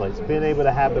mentors in place, being able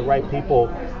to have the right people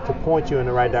to point you in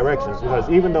the right directions. Because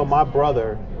even though my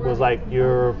brother was like,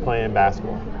 you're playing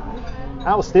basketball,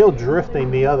 I was still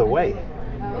drifting the other way.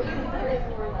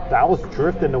 I was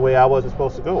drifting the way I wasn't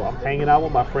supposed to go. I'm hanging out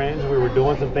with my friends. We were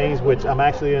doing some things, which I'm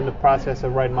actually in the process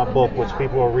of writing my book, which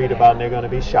people will read about and they're going to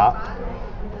be shocked,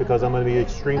 because I'm going to be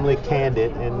extremely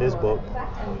candid in this book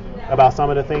about some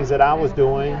of the things that I was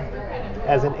doing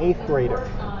as an 8th grader,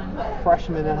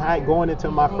 going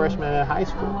into my freshman in high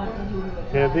school.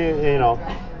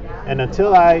 And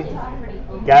until I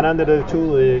got under the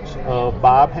tutelage of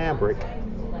Bob Hambrick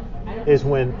is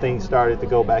when things started to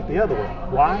go back the other way.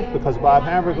 Why? Because Bob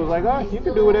Hambrick was like, oh, you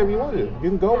can do whatever you want to do. You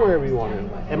can go wherever you want to do.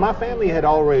 And my family had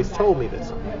always told me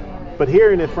this. But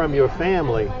hearing it from your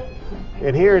family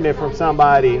and hearing it from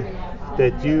somebody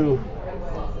that you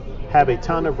have a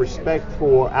ton of respect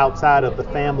for outside of the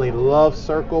family love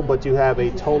circle, but you have a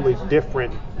totally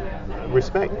different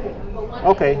respect.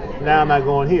 Okay, now I'm not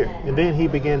going here. And then he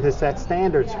began to set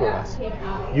standards for us.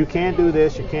 You can't do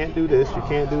this, you can't do this, you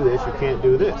can't do this, you can't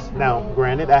do this. Now,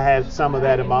 granted, I had some of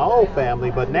that in my old family,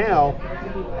 but now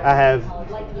I have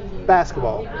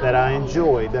basketball that I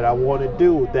enjoy, that I want to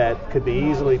do, that could be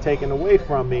easily taken away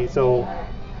from me. So,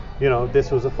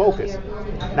 this was a focus.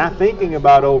 Not thinking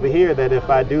about over here that if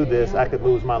I do this, I could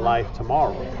lose my life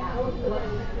tomorrow.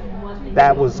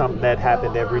 That was something that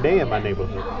happened every day in my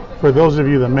neighborhood. For those of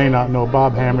you that may not know,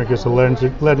 Bob Hambrick is a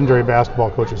legendary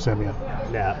basketball coach at Simeon.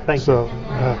 Yeah, thank you. So,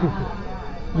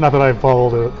 not that I've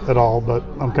followed it at all, but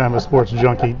I'm kind of a sports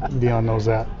junkie. Dion knows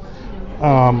that.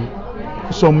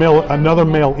 So another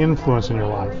male influence in your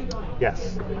life.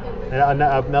 Yes. And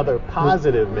another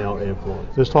positive male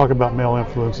influence. Let's talk about male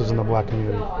influences in the black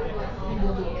community.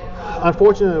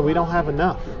 Unfortunately, we don't have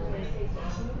enough.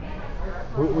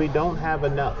 We don't have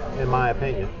enough, in my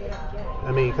opinion.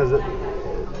 I mean, because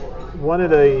one of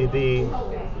the,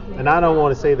 and I don't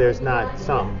want to say there's not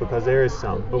some, because there is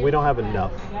some, but we don't have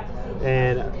enough.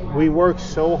 And we work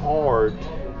so hard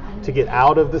to get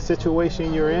out of the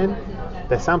situation you're in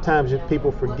that sometimes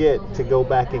people forget to go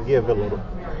back and give a little.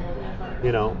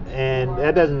 And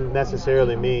that doesn't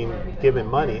necessarily mean giving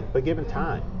money, but giving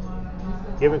time,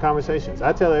 giving conversations.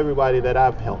 I tell everybody that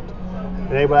I've helped, and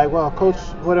they're like, well, coach,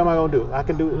 what am I going to do? I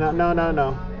can do,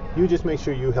 no. You just make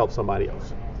sure you help somebody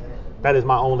else. That is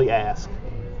my only ask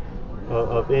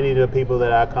of any of the people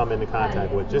that I come into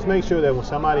contact with. Just make sure that when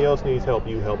somebody else needs help,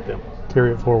 you help them.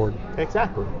 Carry it forward.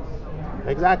 Exactly.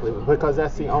 Because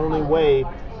that's the only way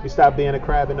you stop being a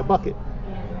crab in the bucket.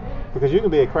 Because you can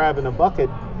be a crab in a bucket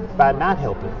by not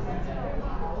helping.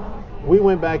 We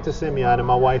went back to Simeon, and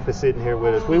my wife is sitting here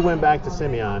with us. We went back to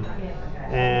Simeon,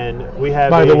 and we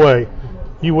have. By the way,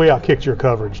 you way outkicked your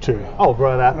coverage too. Oh,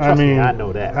 brother, trust me, I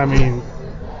know that. I mean,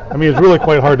 it's really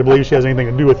quite hard to believe she has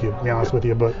anything to do with you, to be honest with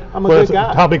you. But I'm a good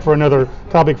guy. Topic for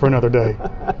another day.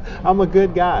 I'm a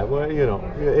good guy. Well,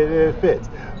 it fits.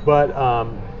 But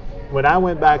when I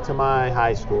went back to my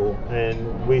high school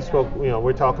and we spoke,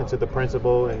 we're talking to the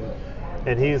principal,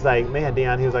 and he's like, man,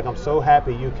 Dion, he was like, I'm so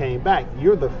happy you came back.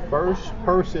 You're the first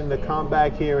person to come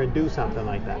back here and do something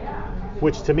like that,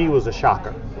 which to me was a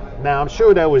shocker. Now, I'm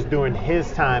sure that was during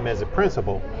his time as a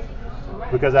principal,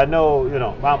 because I know,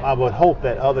 I would hope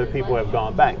that other people have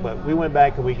gone back. But we went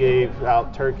back and we gave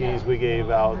out turkeys, we gave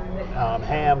out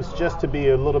hams, just to be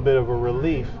a little bit of a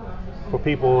relief for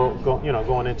people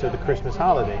going into the Christmas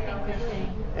holiday.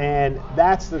 And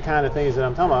that's the kind of things that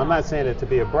I'm talking about. I'm not saying it to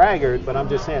be a braggart, but I'm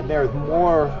just saying there's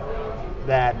more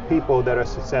that people that are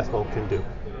successful can do.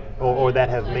 or that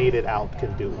have made it out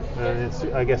can do. And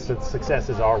I guess that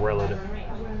successes are relative.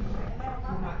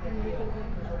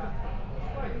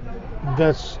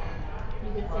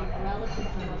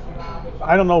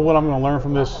 I don't know what I'm going to learn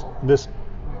from this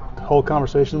whole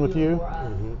conversation with you,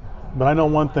 but I know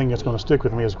one thing that's going to stick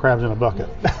with me is crabs in a bucket.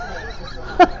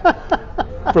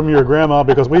 From your grandma,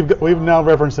 because we've now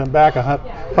referenced them back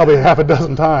probably half a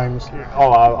dozen times.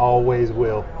 Oh, I always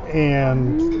will.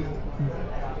 And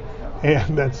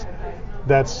that's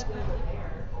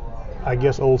I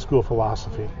guess old school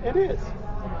philosophy. It is.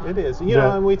 You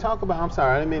know, and we talk about, I'm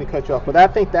sorry, I didn't mean to cut you off, but I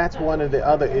think that's one of the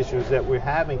other issues that we're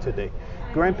having today.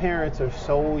 Grandparents are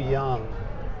so young.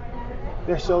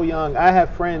 They're so young. I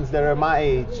have friends that are my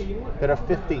age that are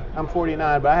 50. I'm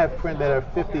 49, but I have friends that are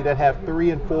 50 that have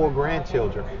 3 and 4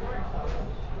 grandchildren.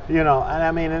 You know, and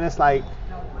I mean, and it's like,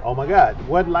 oh my God,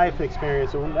 what life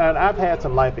experience? And I've had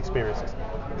some life experiences,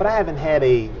 but I haven't had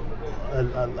a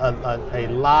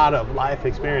lot of life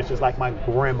experiences like my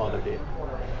grandmother did.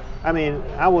 I mean,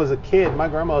 I was a kid. My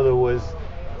grandmother was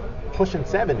pushing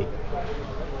 70.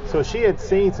 So she had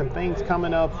seen some things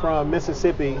coming up from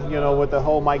Mississippi, you know, with the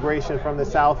whole migration from the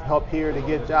South up here to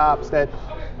get jobs that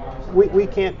we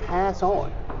can't pass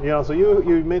on. You know, so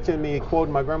you mentioned me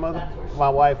quoting my grandmother. My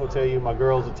wife will tell you, my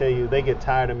girls will tell you, they get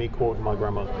tired of me quoting my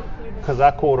grandmother because I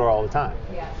quote her all the time.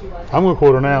 I'm going to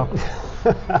quote her now.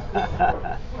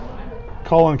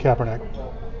 Colin Kaepernick.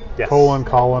 Yes.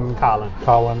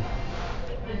 Colin.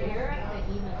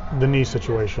 The knee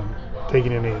situation,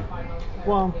 taking a knee.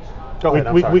 Well, go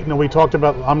ahead. We talked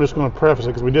about, I'm just going to preface it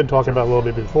because we did talk about it a little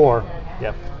bit before.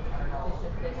 Yep.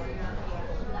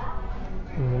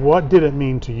 What did it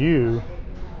mean to you,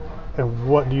 and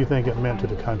what do you think it meant to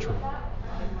the country?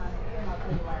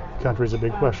 The country's a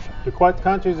big question. The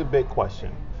country's a big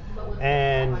question.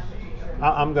 And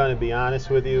I'm going to be honest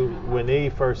with you. When they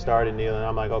first started kneeling,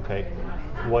 I'm like, okay,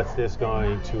 what's this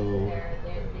going to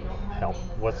help?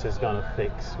 What's this going to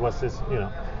fix? What's this, you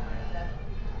know?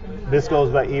 This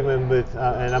goes back even with,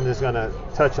 and I'm just going to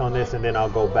touch on this and then I'll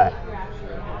go back.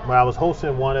 When I was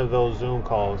hosting one of those Zoom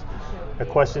calls, a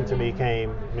question to me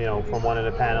came, you know, from one of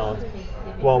the panelists.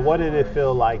 Well, what did it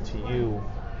feel like to you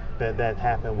that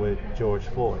happened with George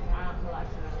Floyd?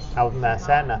 I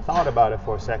sat and I thought about it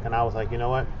for a second. I was like, you know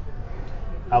what?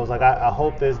 I was like, I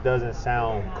hope this doesn't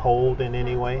sound cold in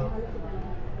any way.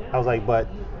 I was like, but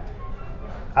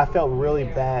I felt really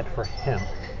bad for him.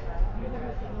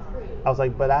 I was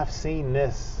like, but I've seen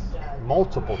this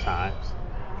multiple times.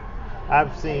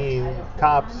 I've seen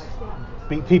cops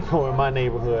beat people in my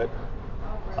neighborhood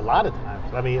a lot of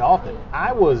times. I mean, often.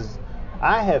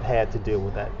 I have had to deal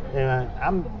with that.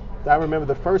 And I remember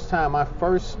the first time, my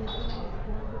first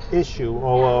issue,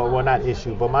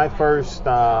 but my first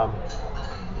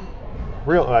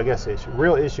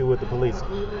real issue with the police.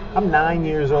 I'm 9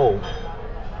 years old,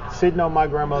 sitting on my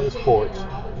grandmother's porch,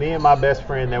 me and my best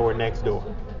friend that were next door.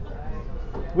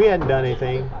 We hadn't done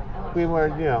anything. We were,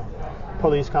 you know,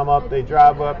 police come up, they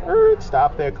drive up,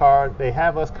 stop their car, they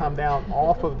have us come down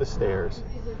off of the stairs.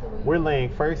 We're laying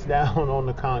face down on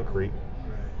the concrete.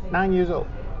 9 years old,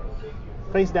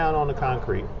 face down on the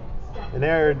concrete, and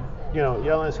they're, you know,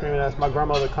 yelling and screaming at us. My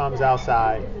grandmother comes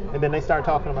outside, and then they start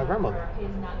talking to my grandmother,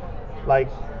 like,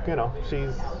 you know,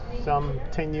 she's some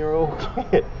 10-year-old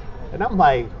kid, and I'm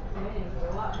like,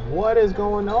 what is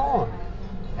going on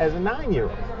as a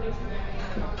 9-year-old?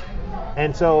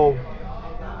 And so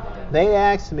they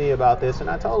asked me about this, and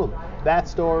I told them that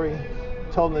story.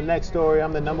 Told them the next story.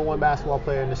 I'm the #1 basketball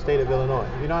player in the state of Illinois.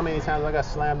 You know how many times I got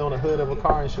slammed on the hood of a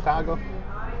car in Chicago?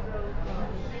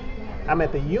 I'm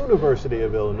at the University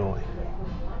of Illinois.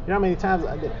 You know how many times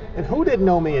I did? And who didn't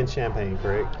know me in Champaign,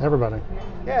 Craig? Everybody.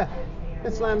 Yeah.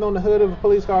 Been slammed on the hood of a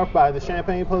police car by the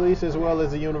Champaign police as well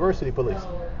as the university police.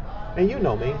 And you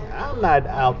know me. I'm not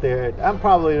out there. I'm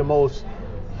probably the most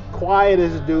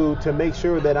quietest dude to make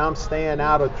sure that I'm staying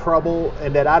out of trouble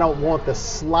and that I don't want the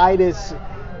slightest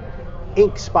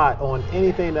ink spot on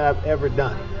anything that I've ever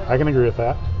done. I can agree with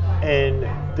that. And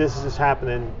this is just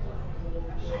happening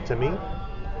to me.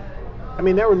 I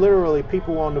mean, there were literally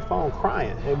people on the phone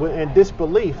crying in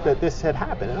disbelief that this had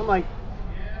happened. And I'm like,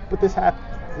 but this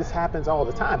happens all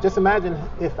the time. Just imagine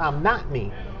if I'm not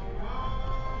me,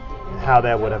 how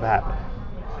that would have happened.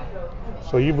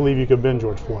 So you believe you could have been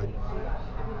George Floyd?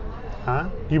 Huh?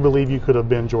 You believe you could have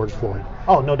been George Floyd?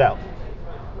 Oh, no doubt.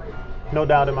 No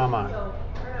doubt in my mind.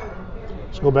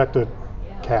 Let's go back to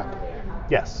Cap.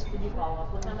 Yes.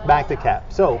 Back to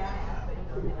Cap. So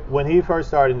when he first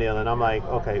started kneeling, I'm like,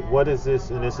 okay, what is this?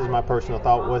 And this is my personal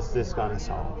thought. What's this going to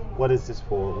solve? What is this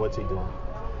for? What's he doing?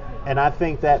 And I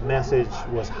think that message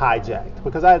was hijacked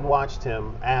because I had watched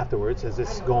him afterwards as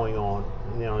this is going on,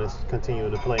 it's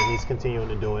continuing to play and he's continuing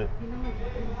to do it.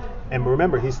 And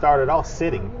remember, he started off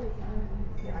sitting.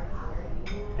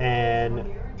 And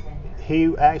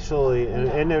he actually,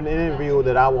 in an interview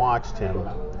that I watched him,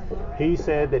 he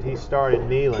said that he started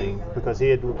kneeling because he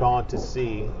had gone to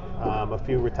see a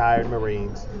few retired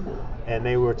Marines, and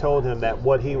they told him that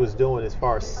what he was doing as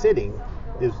far as sitting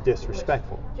is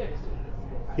disrespectful.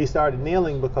 He started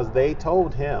kneeling because they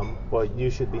told him, well, you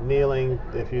should be kneeling.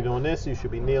 If you're doing this, you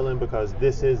should be kneeling because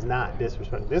this is not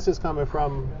disrespectful. This is coming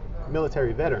from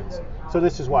military veterans. So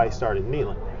this is why he started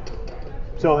kneeling.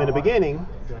 So in the beginning,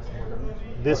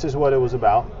 this is what it was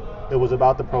about. It was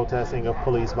about the protesting of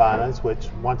police violence, which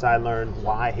once I learned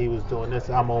why he was doing this,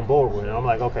 I'm on board with it. I'm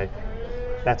like, okay,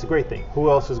 that's a great thing. Who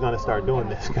else is going to start doing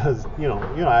this? Because, you know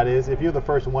how it is. If you're the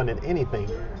first one in anything,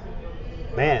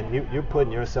 man, you're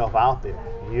putting yourself out there.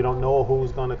 You don't know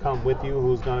who's going to come with you,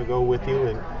 who's going to go with you.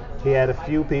 And he had a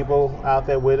few people out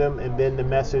there with him, and then the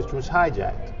message was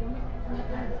hijacked.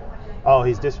 Oh,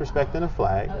 he's disrespecting the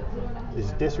flag.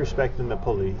 He's disrespecting the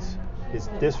police. He's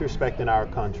disrespecting our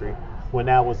country, when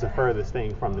that was the furthest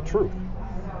thing from the truth.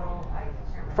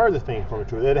 Furthest thing from the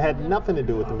truth. It had nothing to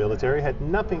do with the military. It had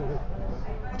nothing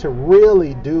to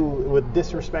really do with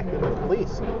disrespecting the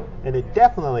police. And it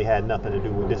definitely had nothing to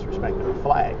do with disrespecting the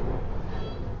flag.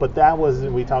 But that was,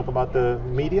 we talk about the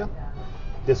media.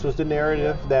 This was the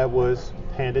narrative that was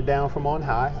handed down from on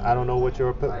high. I don't know what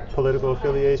your political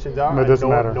affiliations are, It doesn't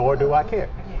matter. Nor do I care.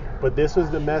 But this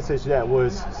was the message that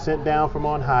was sent down from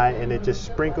on high, and it just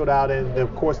sprinkled out. And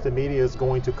of course, the media is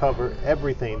going to cover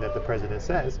everything that the president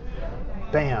says.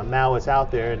 Bam! Now it's out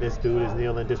there, and this dude is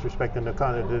kneeling, disrespecting the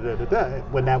country,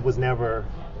 when that was never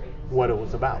what it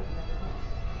was about.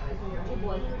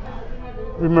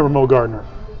 Remember Mo Gardner?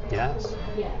 Yes.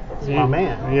 My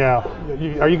man. Yeah.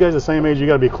 Are you guys the same age? You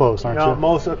got to be close, aren't you?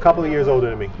 Most a couple of years older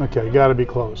than me. Okay, you got to be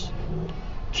close.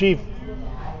 Chief,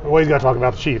 we always got to talk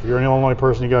about the chief. You're an Illinois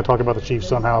person, you got to talk about the chief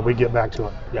somehow. We get back to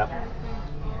it. Yeah.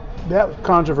 That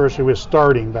controversy was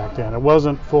starting back then. It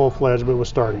wasn't full-fledged, but it was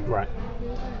starting. Right.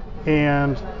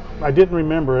 And I didn't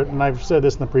remember it, and I've said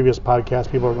this in the previous podcast.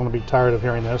 People are going to be tired of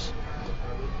hearing this.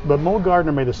 But Mo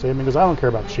Gardner made a statement because I don't care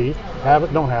about the chief. Have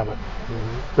it, don't have it.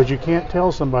 Mm-hmm. But you can't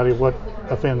tell somebody what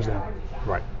offends them.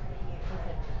 Right.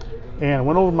 And it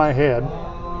went over my head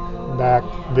back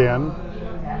then.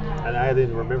 And I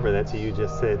didn't remember that till you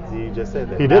just said that. He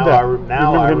did that. You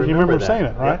remember him saying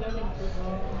it, right? Yep.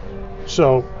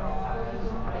 So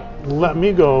let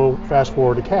me go fast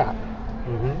forward to Cap.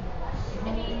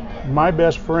 Mm-hmm. My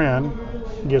best friend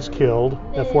gets killed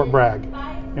at Fort Bragg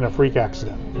in a freak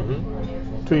accident.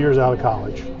 Mm-hmm. 2 years out of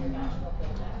college.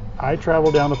 I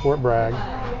travel down to Fort Bragg,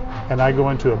 and I go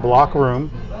into a block room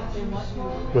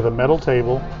with a metal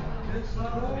table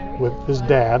with his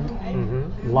dad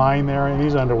lying there in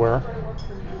his underwear,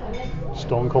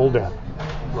 stone cold dead.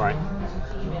 Right.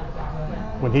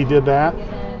 When he did that,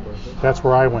 that's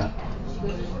where I went.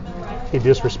 He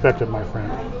disrespected my friend.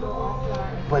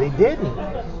 But he didn't.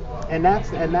 And that's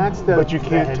the. But you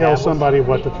can't tell somebody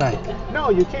what to think. No,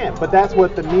 you can't. But that's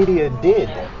what the media did.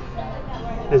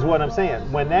 Is what I'm saying.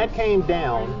 When that came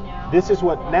down, this is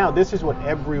what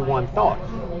everyone thought,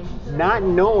 not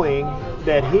knowing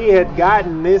that he had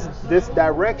gotten this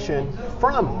direction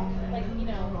from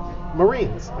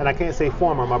Marines. And I can't say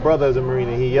former. My brother's a Marine,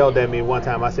 and he yelled at me one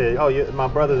time. I said, "Oh, my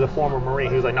brother's a former Marine."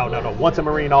 He was like, "No. Once a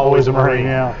Marine, always a Marine."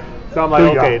 Yeah. So I'm like,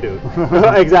 okay, dude.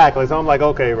 Exactly. So I'm like,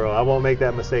 okay, bro, I won't make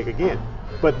that mistake again.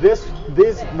 But this,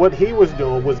 what he was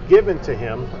doing was given to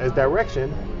him as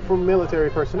direction from military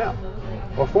personnel,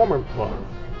 or former,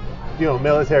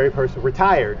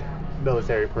 retired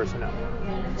military personnel.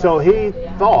 So he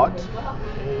thought,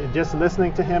 just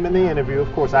listening to him in the interview, of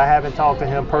course, I haven't talked to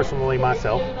him personally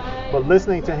myself, but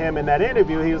listening to him in that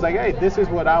interview, he was like, hey, this is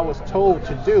what I was told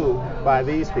to do by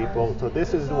these people, so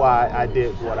this is why I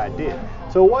did what I did.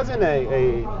 So it wasn't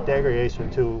a degradation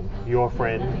to your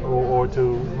friend or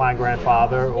to my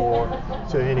grandfather or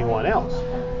to anyone else.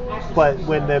 But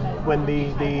when the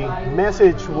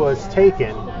message was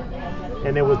taken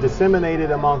and it was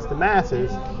disseminated amongst the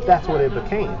masses, that's what it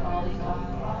became.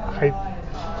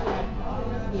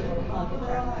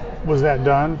 Was that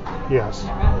done? Yes.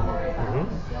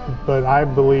 Mm-hmm. But I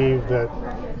believe that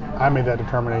I made that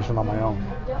determination on my own.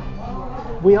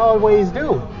 We always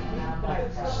do.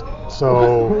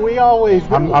 So we always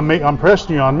do. I'm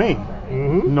pressing you on me,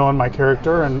 mm-hmm. knowing my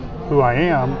character and who I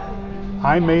am.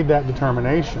 I made that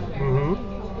determination.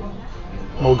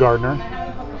 Mm-hmm. Mo Gardner.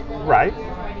 Right.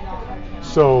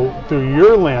 So through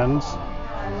your lens,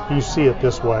 you see it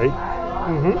this way.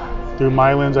 Mm-hmm. Through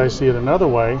my lens, I see it another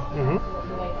way.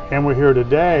 Mm-hmm. And we're here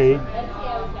today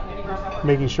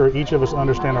making sure each of us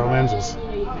understand our lenses.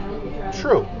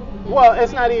 True. Well,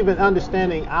 it's not even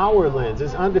understanding our lens.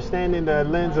 It's understanding the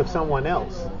lens of someone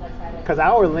else. Because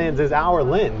our lens is our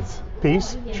lens.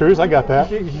 Peace, truth, I got that.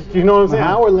 You know what I'm saying?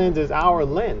 Uh-huh. Our lens is our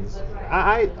lens.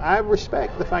 I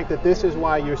respect the fact that this is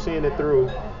why you're seeing it through,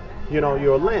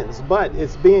 your lens. But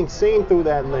it's being seen through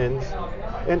that lens,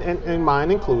 and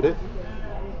mine included,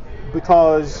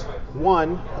 because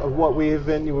one of what we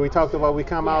talked about, we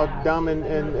come out dumb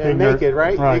and naked,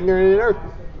 right? Ignorant and earthy.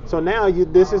 So now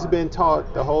this has been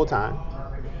taught the whole time.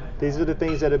 These are the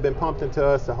things that have been pumped into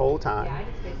us the whole time.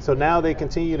 So now they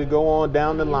continue to go on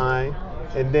down the line,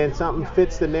 and then something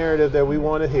fits the narrative that we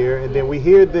want to hear, and then we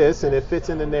hear this, and it fits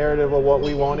in the narrative of what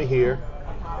we want to hear.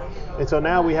 And so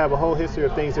now we have a whole history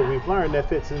of things that we've learned that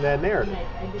fits in that narrative.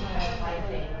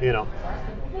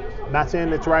 Not saying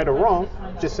it's right or wrong,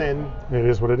 just saying it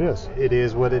is what it is. It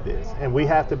is what it is. And we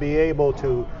have to be able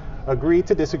to agree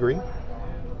to disagree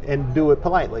and do it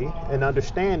politely, and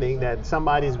understanding that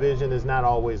somebody's vision is not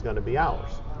always going to be ours.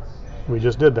 We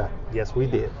just did that. Yes, we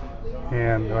did.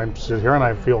 And I'm sitting here and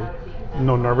I feel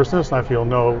no nervousness. I feel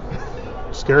no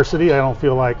scarcity. I don't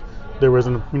feel like there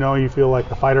isn't, you feel like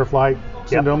the fight or flight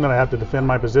syndrome that I have to defend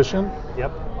my position.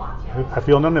 Yep. I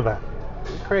feel none of that.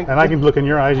 Craig, and I can look in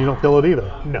your eyes, you don't feel it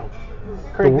either. No.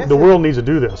 Craig, the world needs to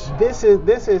do this. This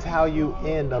is how you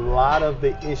end a lot of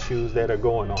the issues that are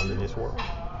going on in this world.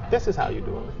 This is how you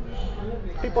do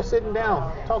it. People sitting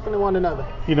down, talking to one another.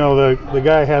 The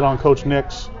guy I had on, Coach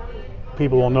Nix,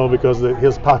 people will know because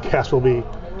his podcast will be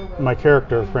my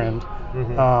character friend.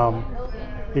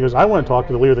 Mm-hmm. He goes, I want to talk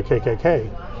to the leader of the KKK.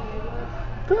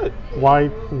 Good. Why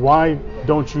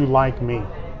don't you like me?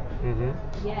 Mm-hmm.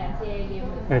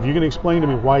 And if you can explain to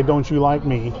me why don't you like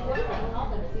me,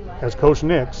 as Coach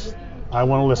Nix, I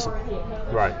want to listen.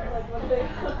 Right.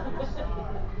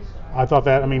 I thought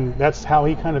that's how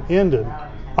he kind of ended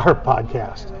our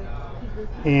podcast.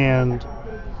 And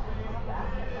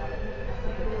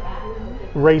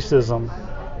racism,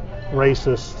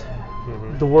 racist,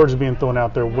 mm-hmm. the words being thrown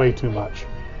out there way too much.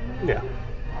 Yeah.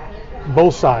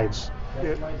 Both sides.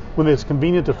 When it's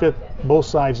convenient to fit both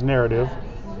sides' narrative,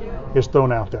 it's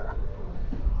thrown out there.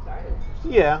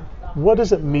 Yeah. What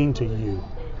does it mean to you?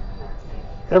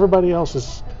 Everybody else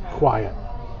is quiet.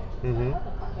 Mm-hmm.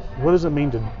 What does it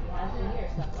mean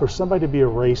for somebody to be a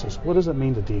racist? What does it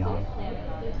mean to Dion?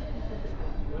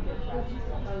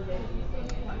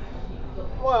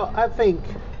 Well, I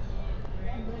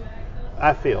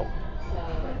feel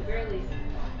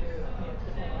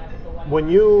when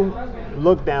you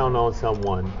look down on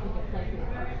someone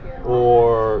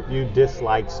or you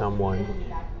dislike someone,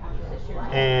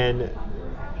 and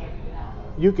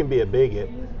you can be a bigot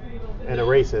and a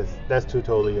racist, that's two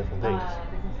totally different things,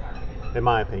 in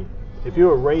my opinion. If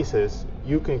you're a racist,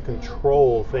 you can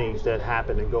control things that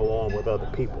happen and go on with other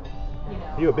people.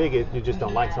 If you're a bigot, you just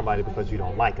don't like somebody because you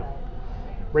don't like them.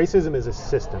 Racism is a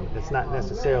system. It's not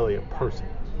necessarily a person,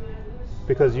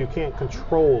 because you can't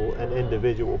control an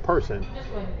individual person.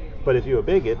 But if you're a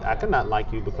bigot, I cannot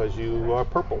like you because you are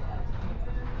purple,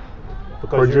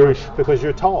 because or Jewish, because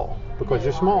you're tall, because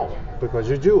you're small, because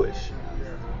you're Jewish.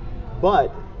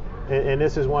 But and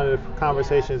this is one of the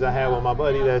conversations I had with my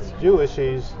buddy that's Jewish.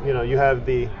 You have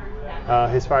the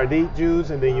Sephardi Jews,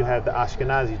 and then you have the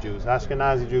Ashkenazi Jews.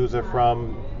 Ashkenazi Jews are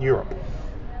from Europe.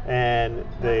 And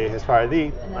the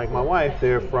Sephardi, like my wife,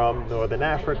 they're from Northern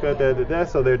Africa,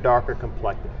 so they're darker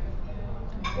complected.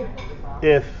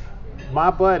 If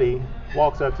my buddy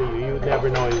walks up to you, you'd never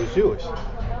know he was Jewish.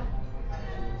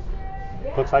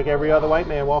 Looks like every other white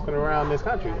man walking around this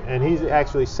country. And he's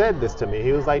actually said this to me.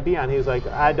 He was like, Dion, he was like,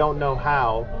 I don't know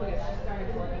how,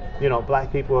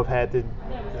 black people have had to,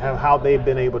 how they've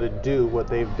been able to do what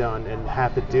they've done and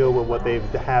have to deal with what they've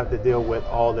had to deal with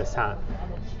all this time.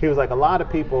 He was like, a lot of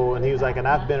people, and he was like, and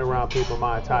I've been around people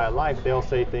my entire life, they'll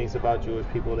say things about Jewish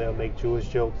people, they'll make Jewish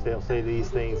jokes, they'll say these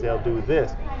things, they'll do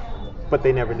this, but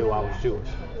they never knew I was Jewish.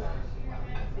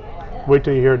 Wait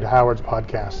till you hear Howard's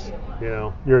podcast.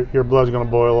 Your blood's going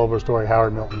to boil over a story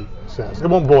Howard Milton says. It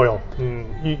won't boil.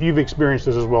 You've experienced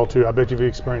this as well, too. I bet you've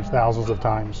experienced thousands of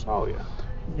times. Oh,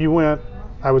 yeah.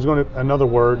 I was going to, another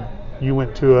word, you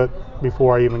went to it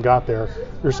before I even got there.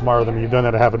 You're smarter than me. You've done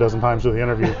that a half a dozen times through the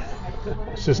interview.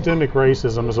 Systemic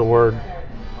racism is a word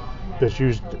that's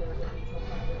used,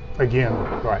 again,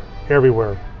 right,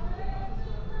 everywhere.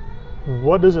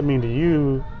 What does it mean to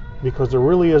you? Because there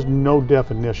really is no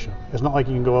definition. It's not like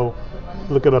you can go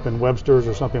look it up in Webster's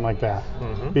or something like that.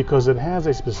 Mm-hmm. Because it has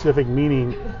a specific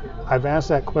meaning. I've asked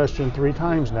that question 3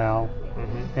 times now,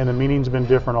 mm-hmm. and the meaning's been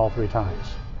different all 3 times.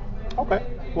 Okay.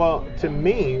 Well, to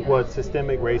me, what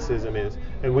systemic racism is,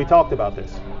 and we talked about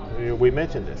this, we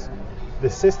mentioned this, the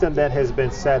system that has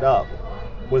been set up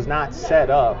was not set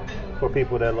up for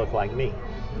people that look like me.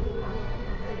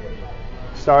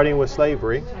 Starting with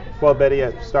slavery, well, better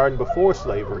yet, starting before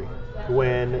slavery,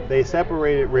 when they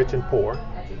separated rich and poor,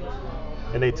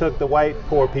 and they took the white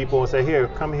poor people and said, here,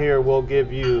 come here, we'll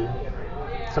give you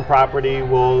some property,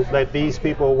 we'll let these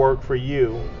people work for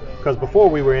you. Because before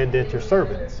we were indentured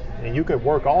servants, and you could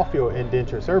work off your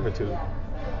indentured servitude.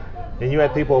 And you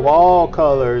had people of all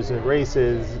colors and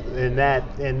races in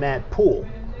that pool.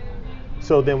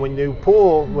 So then when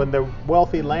the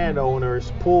wealthy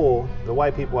landowners pull the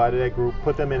white people out of that group,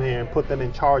 put them in here and put them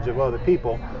in charge of other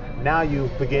people, now you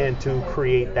begin to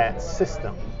create that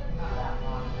system.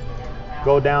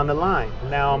 Go down the line.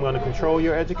 Now I'm going to control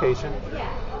your education,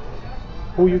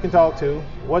 who you can talk to,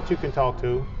 what you can talk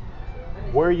to,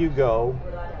 where you go,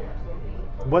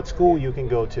 what school you can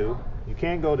go to. You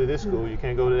can't go to this school, you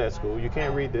can't go to that school, you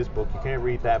can't read this book, you can't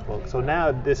read that book. So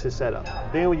now this is set up.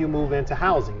 Then when you move into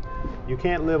housing, you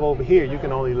can't live over here, you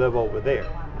can only live over there.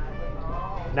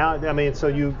 Now, I mean, so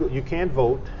you can't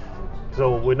vote.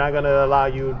 So we're not going to allow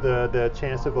you the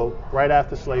chance to vote right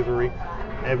after slavery.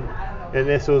 And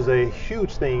this was a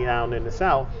huge thing down in the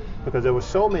South because there were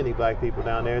so many black people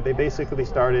down there. They basically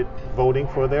started voting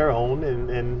for their own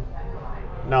and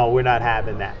no, we're not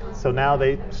having that. So now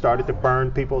they started to burn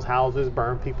people's houses,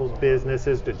 burn people's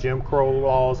businesses. The Jim Crow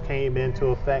laws came into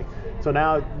effect. So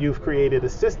now you've created a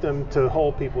system to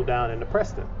hold people down and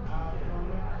oppress them.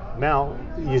 Now,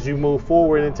 as you move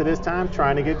forward into this time,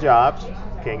 trying to get jobs,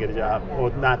 can't get a job, or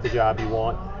not the job you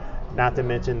want. Not to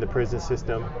mention the prison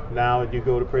system. Now you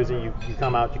go to prison, you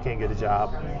come out, you can't get a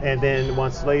job. And then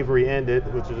once slavery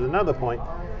ended, which is another point,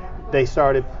 they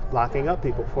started locking up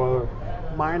people for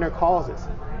minor causes,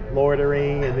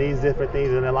 loitering and these different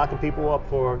things, and they're locking people up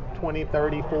for 20,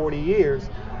 30, 40 years.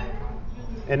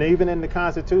 And even in the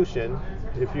Constitution,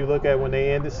 if you look at when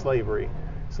they ended slavery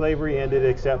ended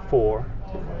except for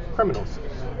criminals.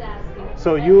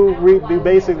 So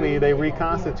they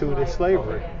reconstituted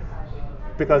slavery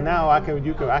because now I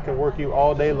can work you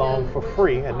all day long for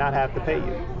free and not have to pay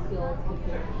you.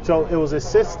 So it was a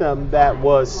system that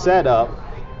was set up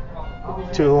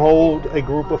to hold a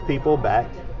group of people back,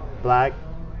 black,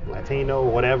 Latino,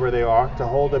 whatever they are, to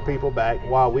hold the people back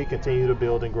while we continue to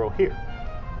build and grow here.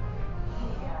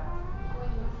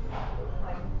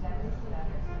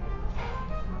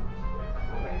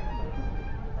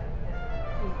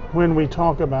 When we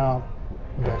talk about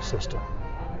that system,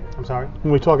 I'm sorry?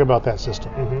 when we talk about that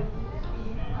system,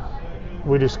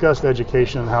 we discussed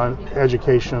education, how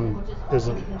education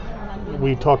isn't,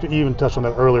 we even touched on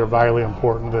that earlier, vitally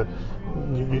important, that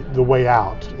the way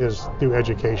out is through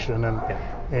education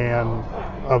and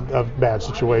of bad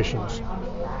situations.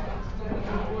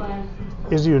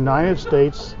 Is the United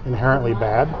States inherently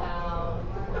bad?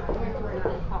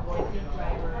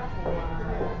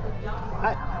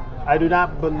 I do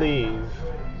not believe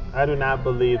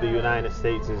the United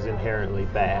States is inherently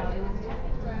bad.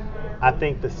 I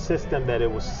think the system that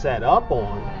it was set up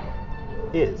on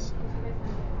is.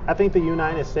 I think the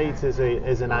United States is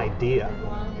an idea.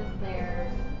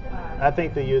 I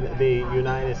think the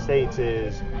United States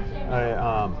is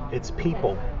it's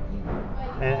people,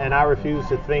 and I refuse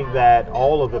to think that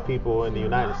all of the people in the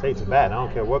United States are bad. I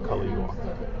don't care what color you are.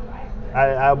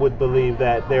 I would believe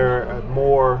that there are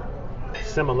more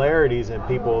similarities in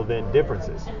people than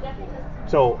differences.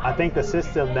 So I think the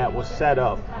system that was set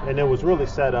up, and it was really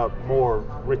set up more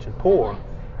rich and poor,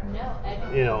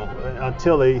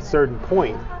 until a certain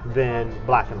point than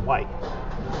black and white.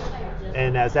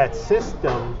 And as that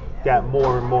system got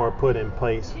more and more put in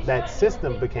place, that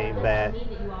system became bad,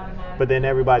 but then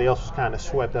everybody else was kind of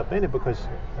swept up in it because,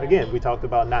 again, we talked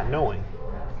about not knowing.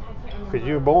 Because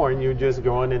you're born, you're just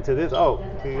going into this,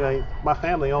 my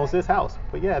family owns this house.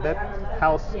 But yeah, that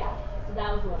house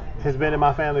has been in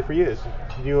my family for years.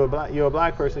 You're a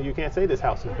black person, you can't say this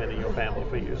house has been in your family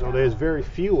for years. Or there's very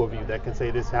few of you that can say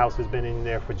this house has been in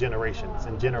there for generations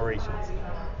and generations.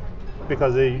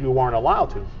 Because you weren't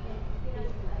allowed to.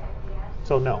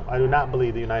 So no, I do not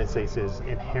believe the United States is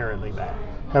inherently bad.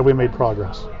 Have we made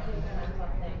progress?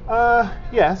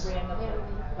 Yes.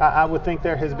 I would think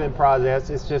there has been progress.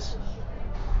 It's just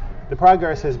the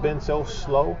progress has been so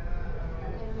slow.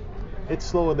 It's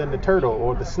slower than the turtle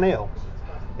or the snail,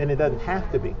 and it doesn't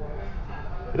have to be.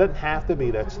 It doesn't have to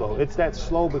be that slow. It's that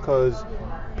slow because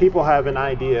people have an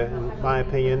idea, in my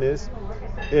opinion, is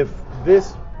if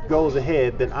this goes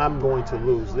ahead, then I'm going to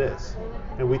lose this.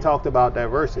 And we talked about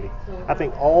diversity. I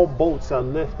think all boats are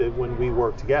lifted when we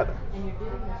work together.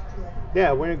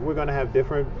 Yeah, we're going to have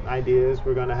different ideas.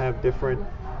 We're going to have different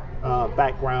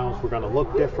backgrounds. We're going to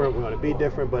look different. We're going to be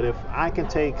different. But if I can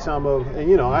take some of,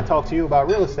 and I talk to you about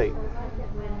real estate.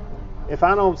 If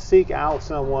I don't seek out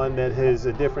someone that has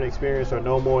a different experience or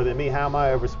know more than me, how am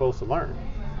I ever supposed to learn?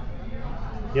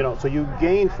 So you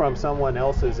gain from someone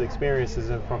else's experiences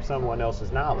and from someone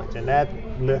else's knowledge, and that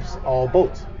lifts all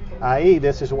boats. I.e.,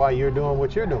 this is why you're doing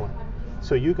what you're doing,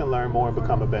 so you can learn more and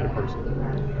become a better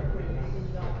person.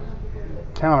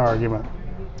 Counter argument.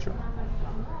 Sure.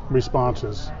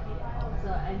 Responses.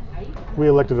 We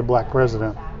elected a black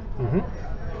president.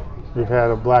 Mm-hmm. We've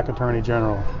had a black attorney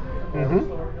general.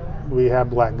 Mm-hmm. We have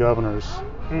black governors.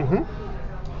 Mm-hmm.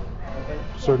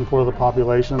 Certain part of the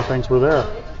population thinks we're there.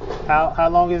 How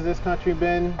long has this country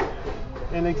been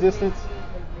in existence?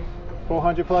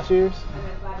 400 plus years?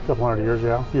 A couple hundred years,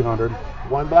 yeah, a few hundred.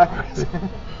 One black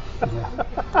president.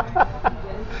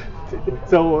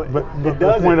 So, but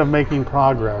the point of making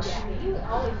progress,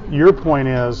 your point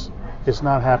is it's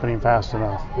not happening fast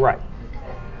enough. Right.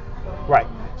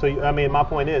 So, my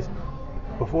point is,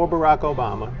 before Barack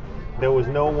Obama, there was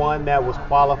no one that was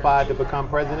qualified to become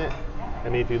president.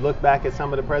 If you look back at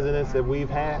some of the presidents that we've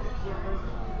had,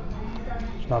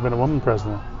 there's not been a woman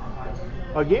president.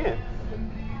 Again,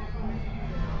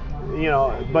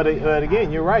 but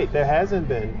again, you're right. There hasn't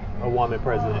been a woman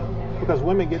president because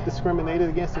women get discriminated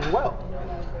against as well.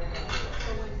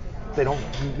 They don't,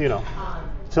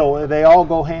 so they all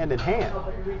go hand in hand.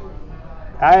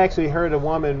 I actually heard a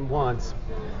woman once,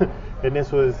 and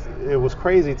it was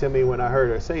crazy to me when I heard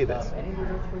her say this.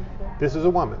 This is a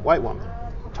woman, white woman,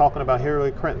 talking about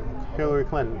Hillary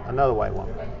Clinton, another white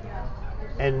woman.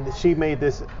 And she made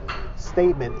this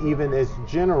statement even as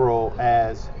general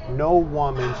as no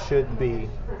woman should be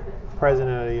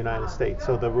president of the United States.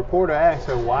 So the reporter asked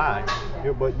her why,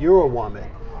 but you're a woman.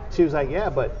 She was like, yeah,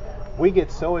 but we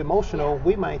get so emotional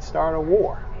we might start a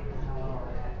war.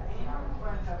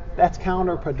 That's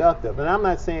counterproductive. And I'm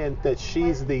not saying that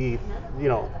she's the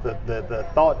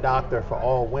thought doctor for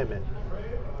all women.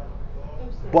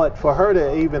 But for her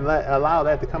to even allow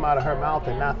that to come out of her mouth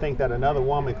and not think that another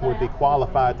woman would be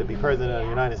qualified to be president of the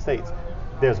United States,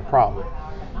 there's a problem.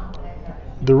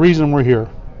 The reason we're here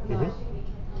Mm-hmm.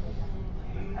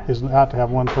 is not to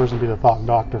have one person be the thought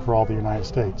doctor for all the United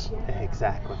States.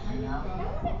 Exactly.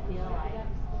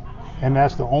 And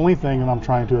that's the only thing that I'm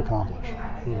trying to accomplish.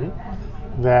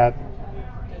 Mm-hmm. That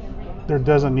there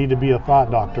doesn't need to be a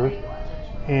thought doctor,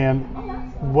 and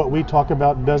what we talk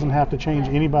about doesn't have to change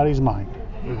anybody's mind.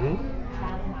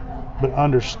 Mm-hmm. But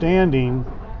understanding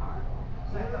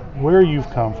where you've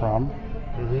come from,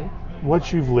 Mm-hmm.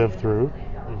 what you've lived through,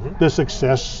 Mm-hmm. the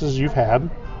successes you've had,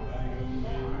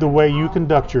 the way you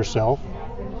conduct yourself,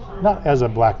 not as a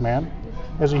black man,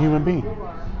 as a human being.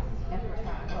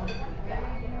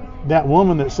 That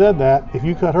woman that said that, if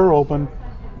you cut her open,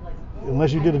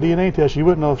 unless you did a DNA test, you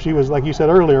wouldn't know if she was, like you said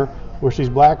earlier, where she's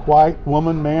black, white,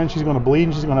 woman, man, she's going to bleed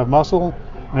and she's going to have muscle,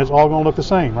 and it's all going to look the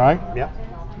same, right? Yeah.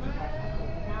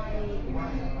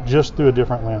 Just through a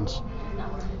different lens.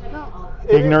 No,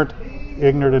 Ignorant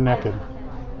and naked.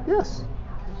 Yes,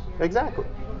 exactly.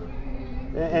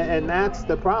 And that's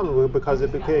the problem, because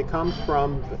it comes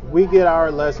from, we get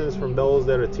our lessons from those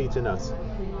that are teaching us.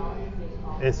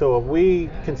 And so if we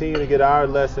continue to get our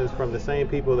lessons from the same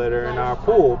people that are in our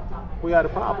pool, we got a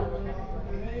problem.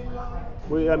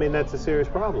 That's a serious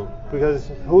problem. Because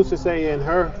who's to say in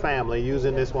her family,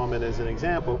 using this woman as an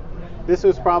example, this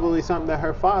was probably something that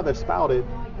her father spouted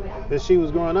as she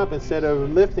was growing up. Instead of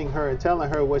lifting her and telling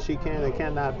her what she can and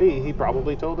cannot be, he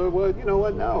probably told her, well, you know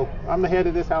what, no, I'm the head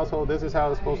of this household, this is how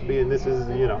it's supposed to be, and this is,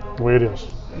 the way it is.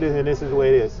 And this is the way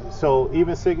it is. So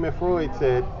even Sigmund Freud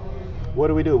said, what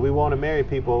do? We want to marry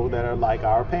people that are like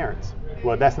our parents.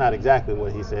 Well, that's not exactly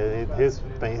what he said. His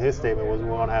statement was, we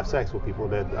want to have sex with people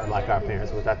that are like our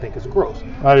parents, which I think is gross.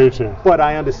 I do too. But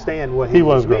I understand what he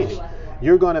was gross. meaning.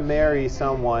 You're going to marry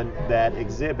someone that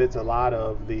exhibits a lot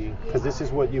of because this is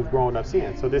what you've grown up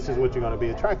seeing. So this is what you're going to be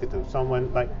attracted to.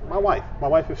 Someone like my wife. My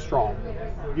wife is strong.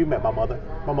 You met my mother.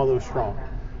 My mother was strong.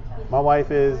 My wife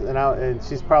is, and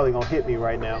she's probably going to hit me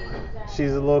right now.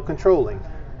 She's a little controlling.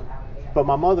 But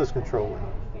my mother's controlling.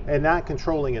 And not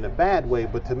controlling in a bad way,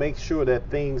 but to make sure that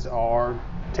things are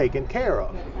taken care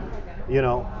of.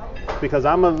 Because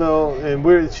I'm a little, and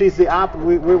we're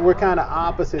kind of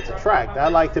opposites attract. I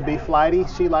like to be flighty.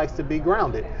 She likes to be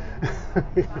grounded.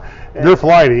 You're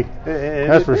flighty.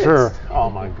 That's for sure. Oh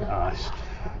my gosh.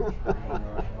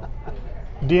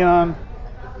 Dion,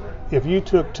 if you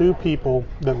took two people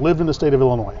that lived in the state of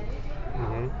Illinois,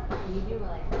 Mm-hmm.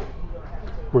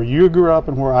 where you grew up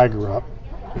and where I grew up,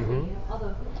 Mm-hmm.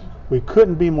 We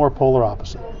couldn't be more polar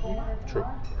opposite. True.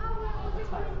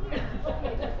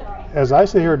 As I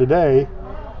sit here today,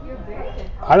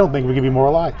 I don't think we could be more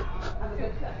alike.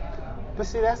 But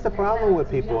see, that's the problem with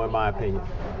people, in my opinion,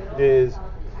 is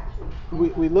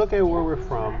we look at where we're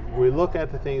from, we look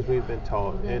at the things we've been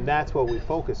taught, and that's what we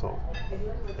focus on.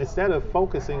 Instead of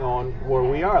focusing on where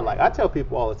we are. Like I tell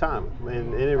people all the time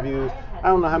in interviews, I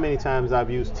don't know how many times I've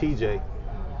used TJ.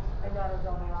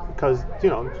 Because,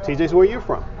 TJ's where you're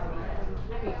from.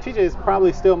 TJ is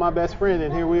probably still my best friend,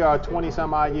 and here we are 20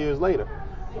 some odd years later.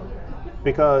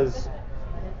 Because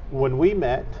when we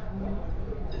met,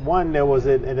 one, there was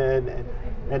an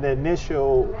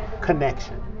initial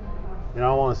connection. I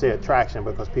don't want to say attraction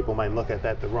because people might look at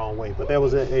that the wrong way, but there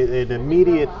was an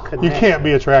immediate connection. You can't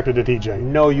be attracted to TJ.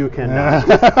 No, you cannot.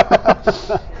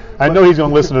 I know he's going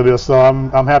to listen to this, so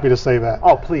I'm happy to say that.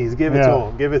 Oh, please, give it to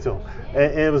him. Give it to him.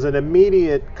 And it was an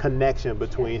immediate connection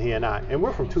between he and I. And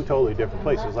we're from two totally different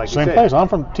places, like you said. Same place.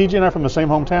 TJ and I are from the same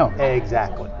hometown.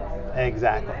 Exactly.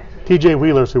 TJ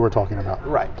Wheeler's who we're talking about.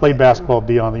 Right. Played basketball at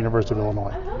the University of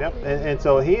Illinois. Yep. And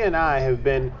so he and I have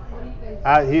been,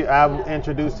 I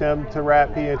introduced him to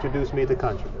rap. He introduced me to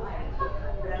country.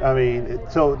 I mean,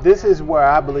 so this is where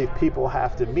I believe people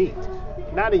have to meet.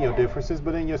 Not in your differences,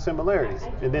 but in your similarities.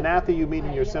 And then after you meet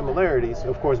in your similarities,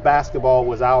 of course, basketball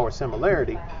was our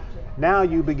similarity. Now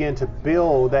you begin to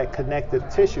build that connective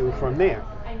tissue from there.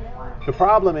 The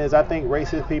problem is, I think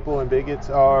racist people and bigots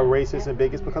are racist and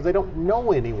bigots because they don't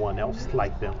know anyone else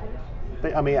like them.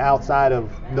 Outside of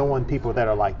knowing people that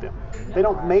are like them. They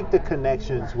don't make the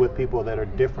connections with people that are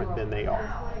different than they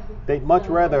are. They'd much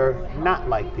rather not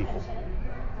like people,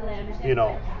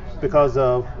 because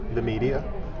of the media,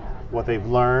 what they've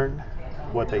learned,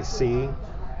 what they see,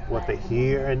 what they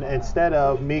hear, and instead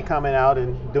of me coming out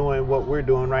and doing what we're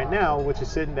doing right now, which is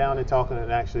sitting down and talking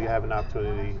and actually having an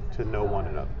opportunity to know one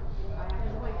another.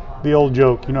 The old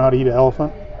joke, you know how to eat an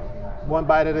elephant? One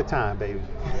bite at a time, baby.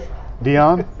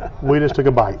 Dion, we just took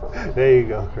a bite. There you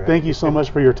go, Craig. Thank you so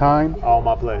much for your time. All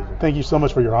my pleasure. Thank you so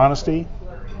much for your honesty,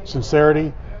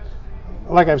 sincerity.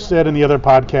 Like I've said in the other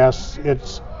podcasts,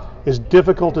 it's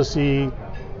difficult to see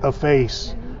a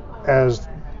face as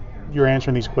you're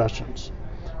answering these questions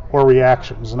or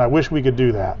reactions, and I wish we could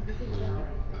do that.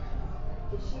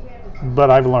 But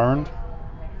I've learned,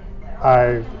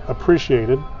 I've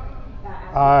appreciated,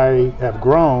 I have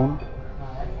grown,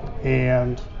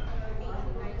 and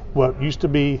what used to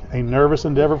be a nervous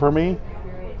endeavor for me,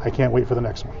 I can't wait for the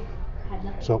next one.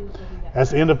 So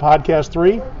that's the end of podcast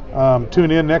 3.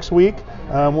 Tune in next week.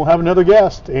 We'll have another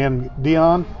guest, and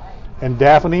Dion and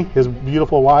Daphne, his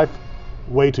beautiful wife,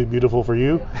 way too beautiful for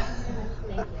you.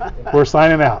 We're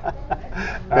signing out.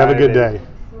 Have a good day.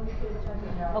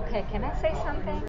 Okay, can I say something?